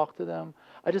want to talk to them.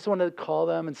 I just want to call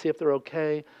them and see if they're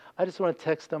okay. I just want to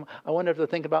text them. I wonder if they're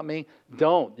thinking about me.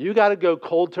 Don't. You got to go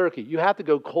cold turkey. You have to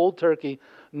go cold turkey,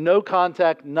 no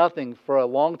contact, nothing for a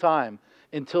long time,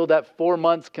 until that 4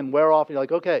 months can wear off and you're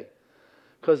like, okay.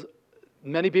 Because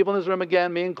many people in this room,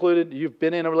 again, me included, you've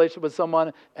been in a relationship with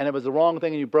someone and it was the wrong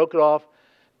thing and you broke it off,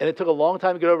 and it took a long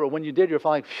time to get over it. When you did, you're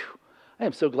finally like, phew, I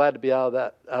am so glad to be out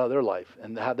of their life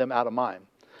and have them out of mine.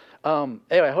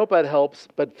 Anyway, I hope that helps,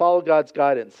 but follow God's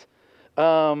guidance.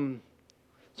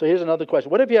 So here's another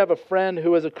question. What if you have a friend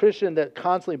who is a Christian that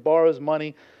constantly borrows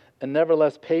money and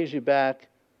nevertheless pays you back,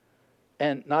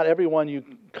 and not everyone you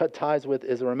cut ties with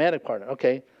is a romantic partner?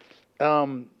 Okay.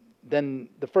 Then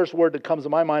the first word that comes to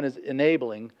my mind is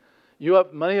enabling.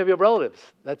 Many of you have relatives.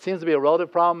 That seems to be a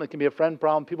relative problem. It can be a friend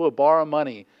problem. People who borrow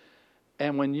money.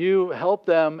 And when you help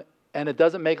them and it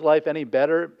doesn't make life any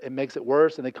better, it makes it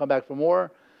worse, and they come back for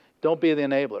more, don't be the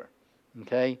enabler.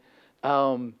 Okay?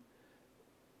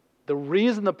 The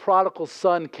reason the prodigal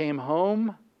son came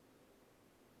home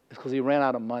is because he ran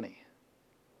out of money.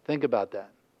 Think about that.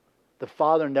 The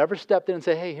father never stepped in and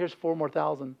said, hey, here's 4 more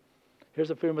thousand. Here's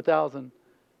a few more thousand.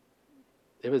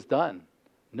 It was done.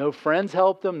 No friends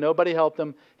helped him. Nobody helped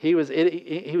him. He was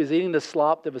eating the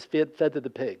slop that was fed to the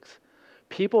pigs.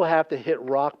 People have to hit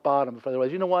rock bottom before they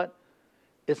realize, you know what?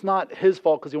 It's not his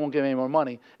fault because he won't give me any more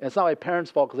money. And it's not my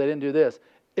parents' fault because they didn't do this.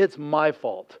 It's my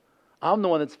fault. I'm the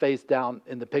one that's face down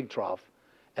in the pig trough.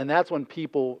 And that's when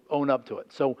people own up to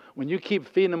it. So when you keep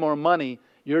feeding them more money,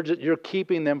 you're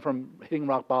keeping them from hitting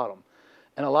rock bottom.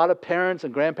 And a lot of parents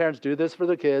and grandparents do this for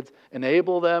their kids,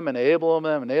 enable them, and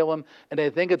they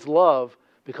think it's love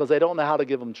because they don't know how to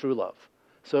give them true love.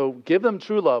 So give them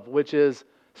true love, which is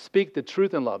speak the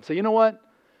truth in love. So you know what?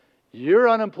 You're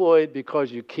unemployed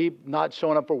because you keep not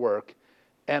showing up for work,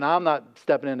 and I'm not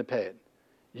stepping in to pay it.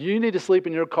 You need to sleep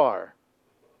in your car.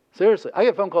 Seriously, I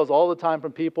get phone calls all the time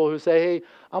from people who say, hey,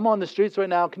 I'm on the streets right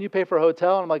now. Can you pay for a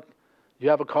hotel? And I'm like, you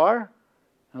have a car?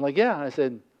 And I'm like, yeah. And I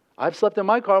said, I've slept in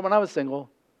my car when I was single.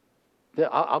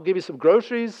 I'll give you some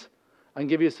groceries. I can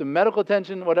give you some medical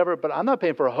attention, whatever, but I'm not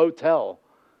paying for a hotel.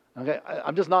 Okay,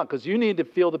 I'm just not, because you need to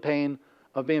feel the pain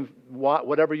of being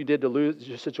whatever you did to lose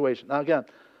your situation. Now, again,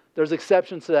 there's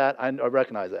exceptions to that. I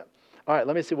recognize that. All right,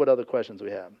 let me see what other questions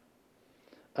we have.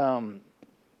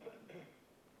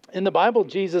 In the Bible,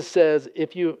 Jesus says,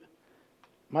 if you...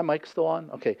 My mic's still on?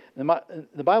 Okay. In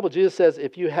the Bible, Jesus says,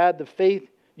 if you had the faith,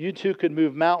 you too could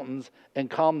move mountains and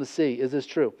calm the sea. Is this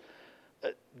true?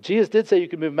 Jesus did say you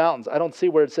could move mountains. I don't see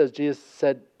where it says Jesus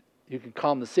said you can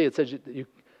calm the sea. It says you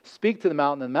speak to the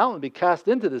mountain, and the mountain will be cast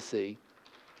into the sea.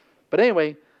 But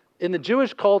anyway, in the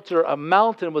Jewish culture, a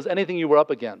mountain was anything you were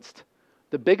up against.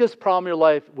 The biggest problem in your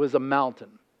life was a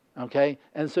mountain. Okay?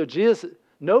 And so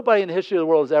nobody in the history of the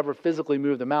world has ever physically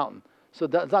moved a mountain. So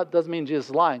that doesn't mean Jesus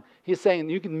is lying. He's saying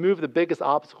you can move the biggest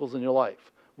obstacles in your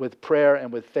life with prayer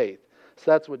and with faith. So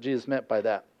that's what Jesus meant by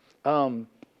that.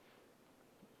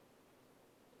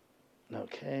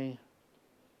 Okay.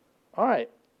 All right.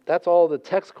 That's all the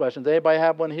text questions. Anybody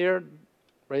have one here?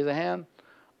 Raise a hand.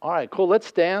 All right, cool. Let's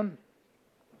stand.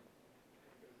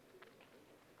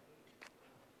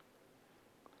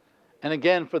 And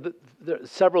again, for the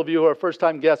several of you who are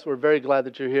first-time guests, we're very glad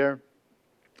that you're here.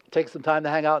 Take some time to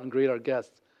hang out and greet our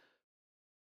guests.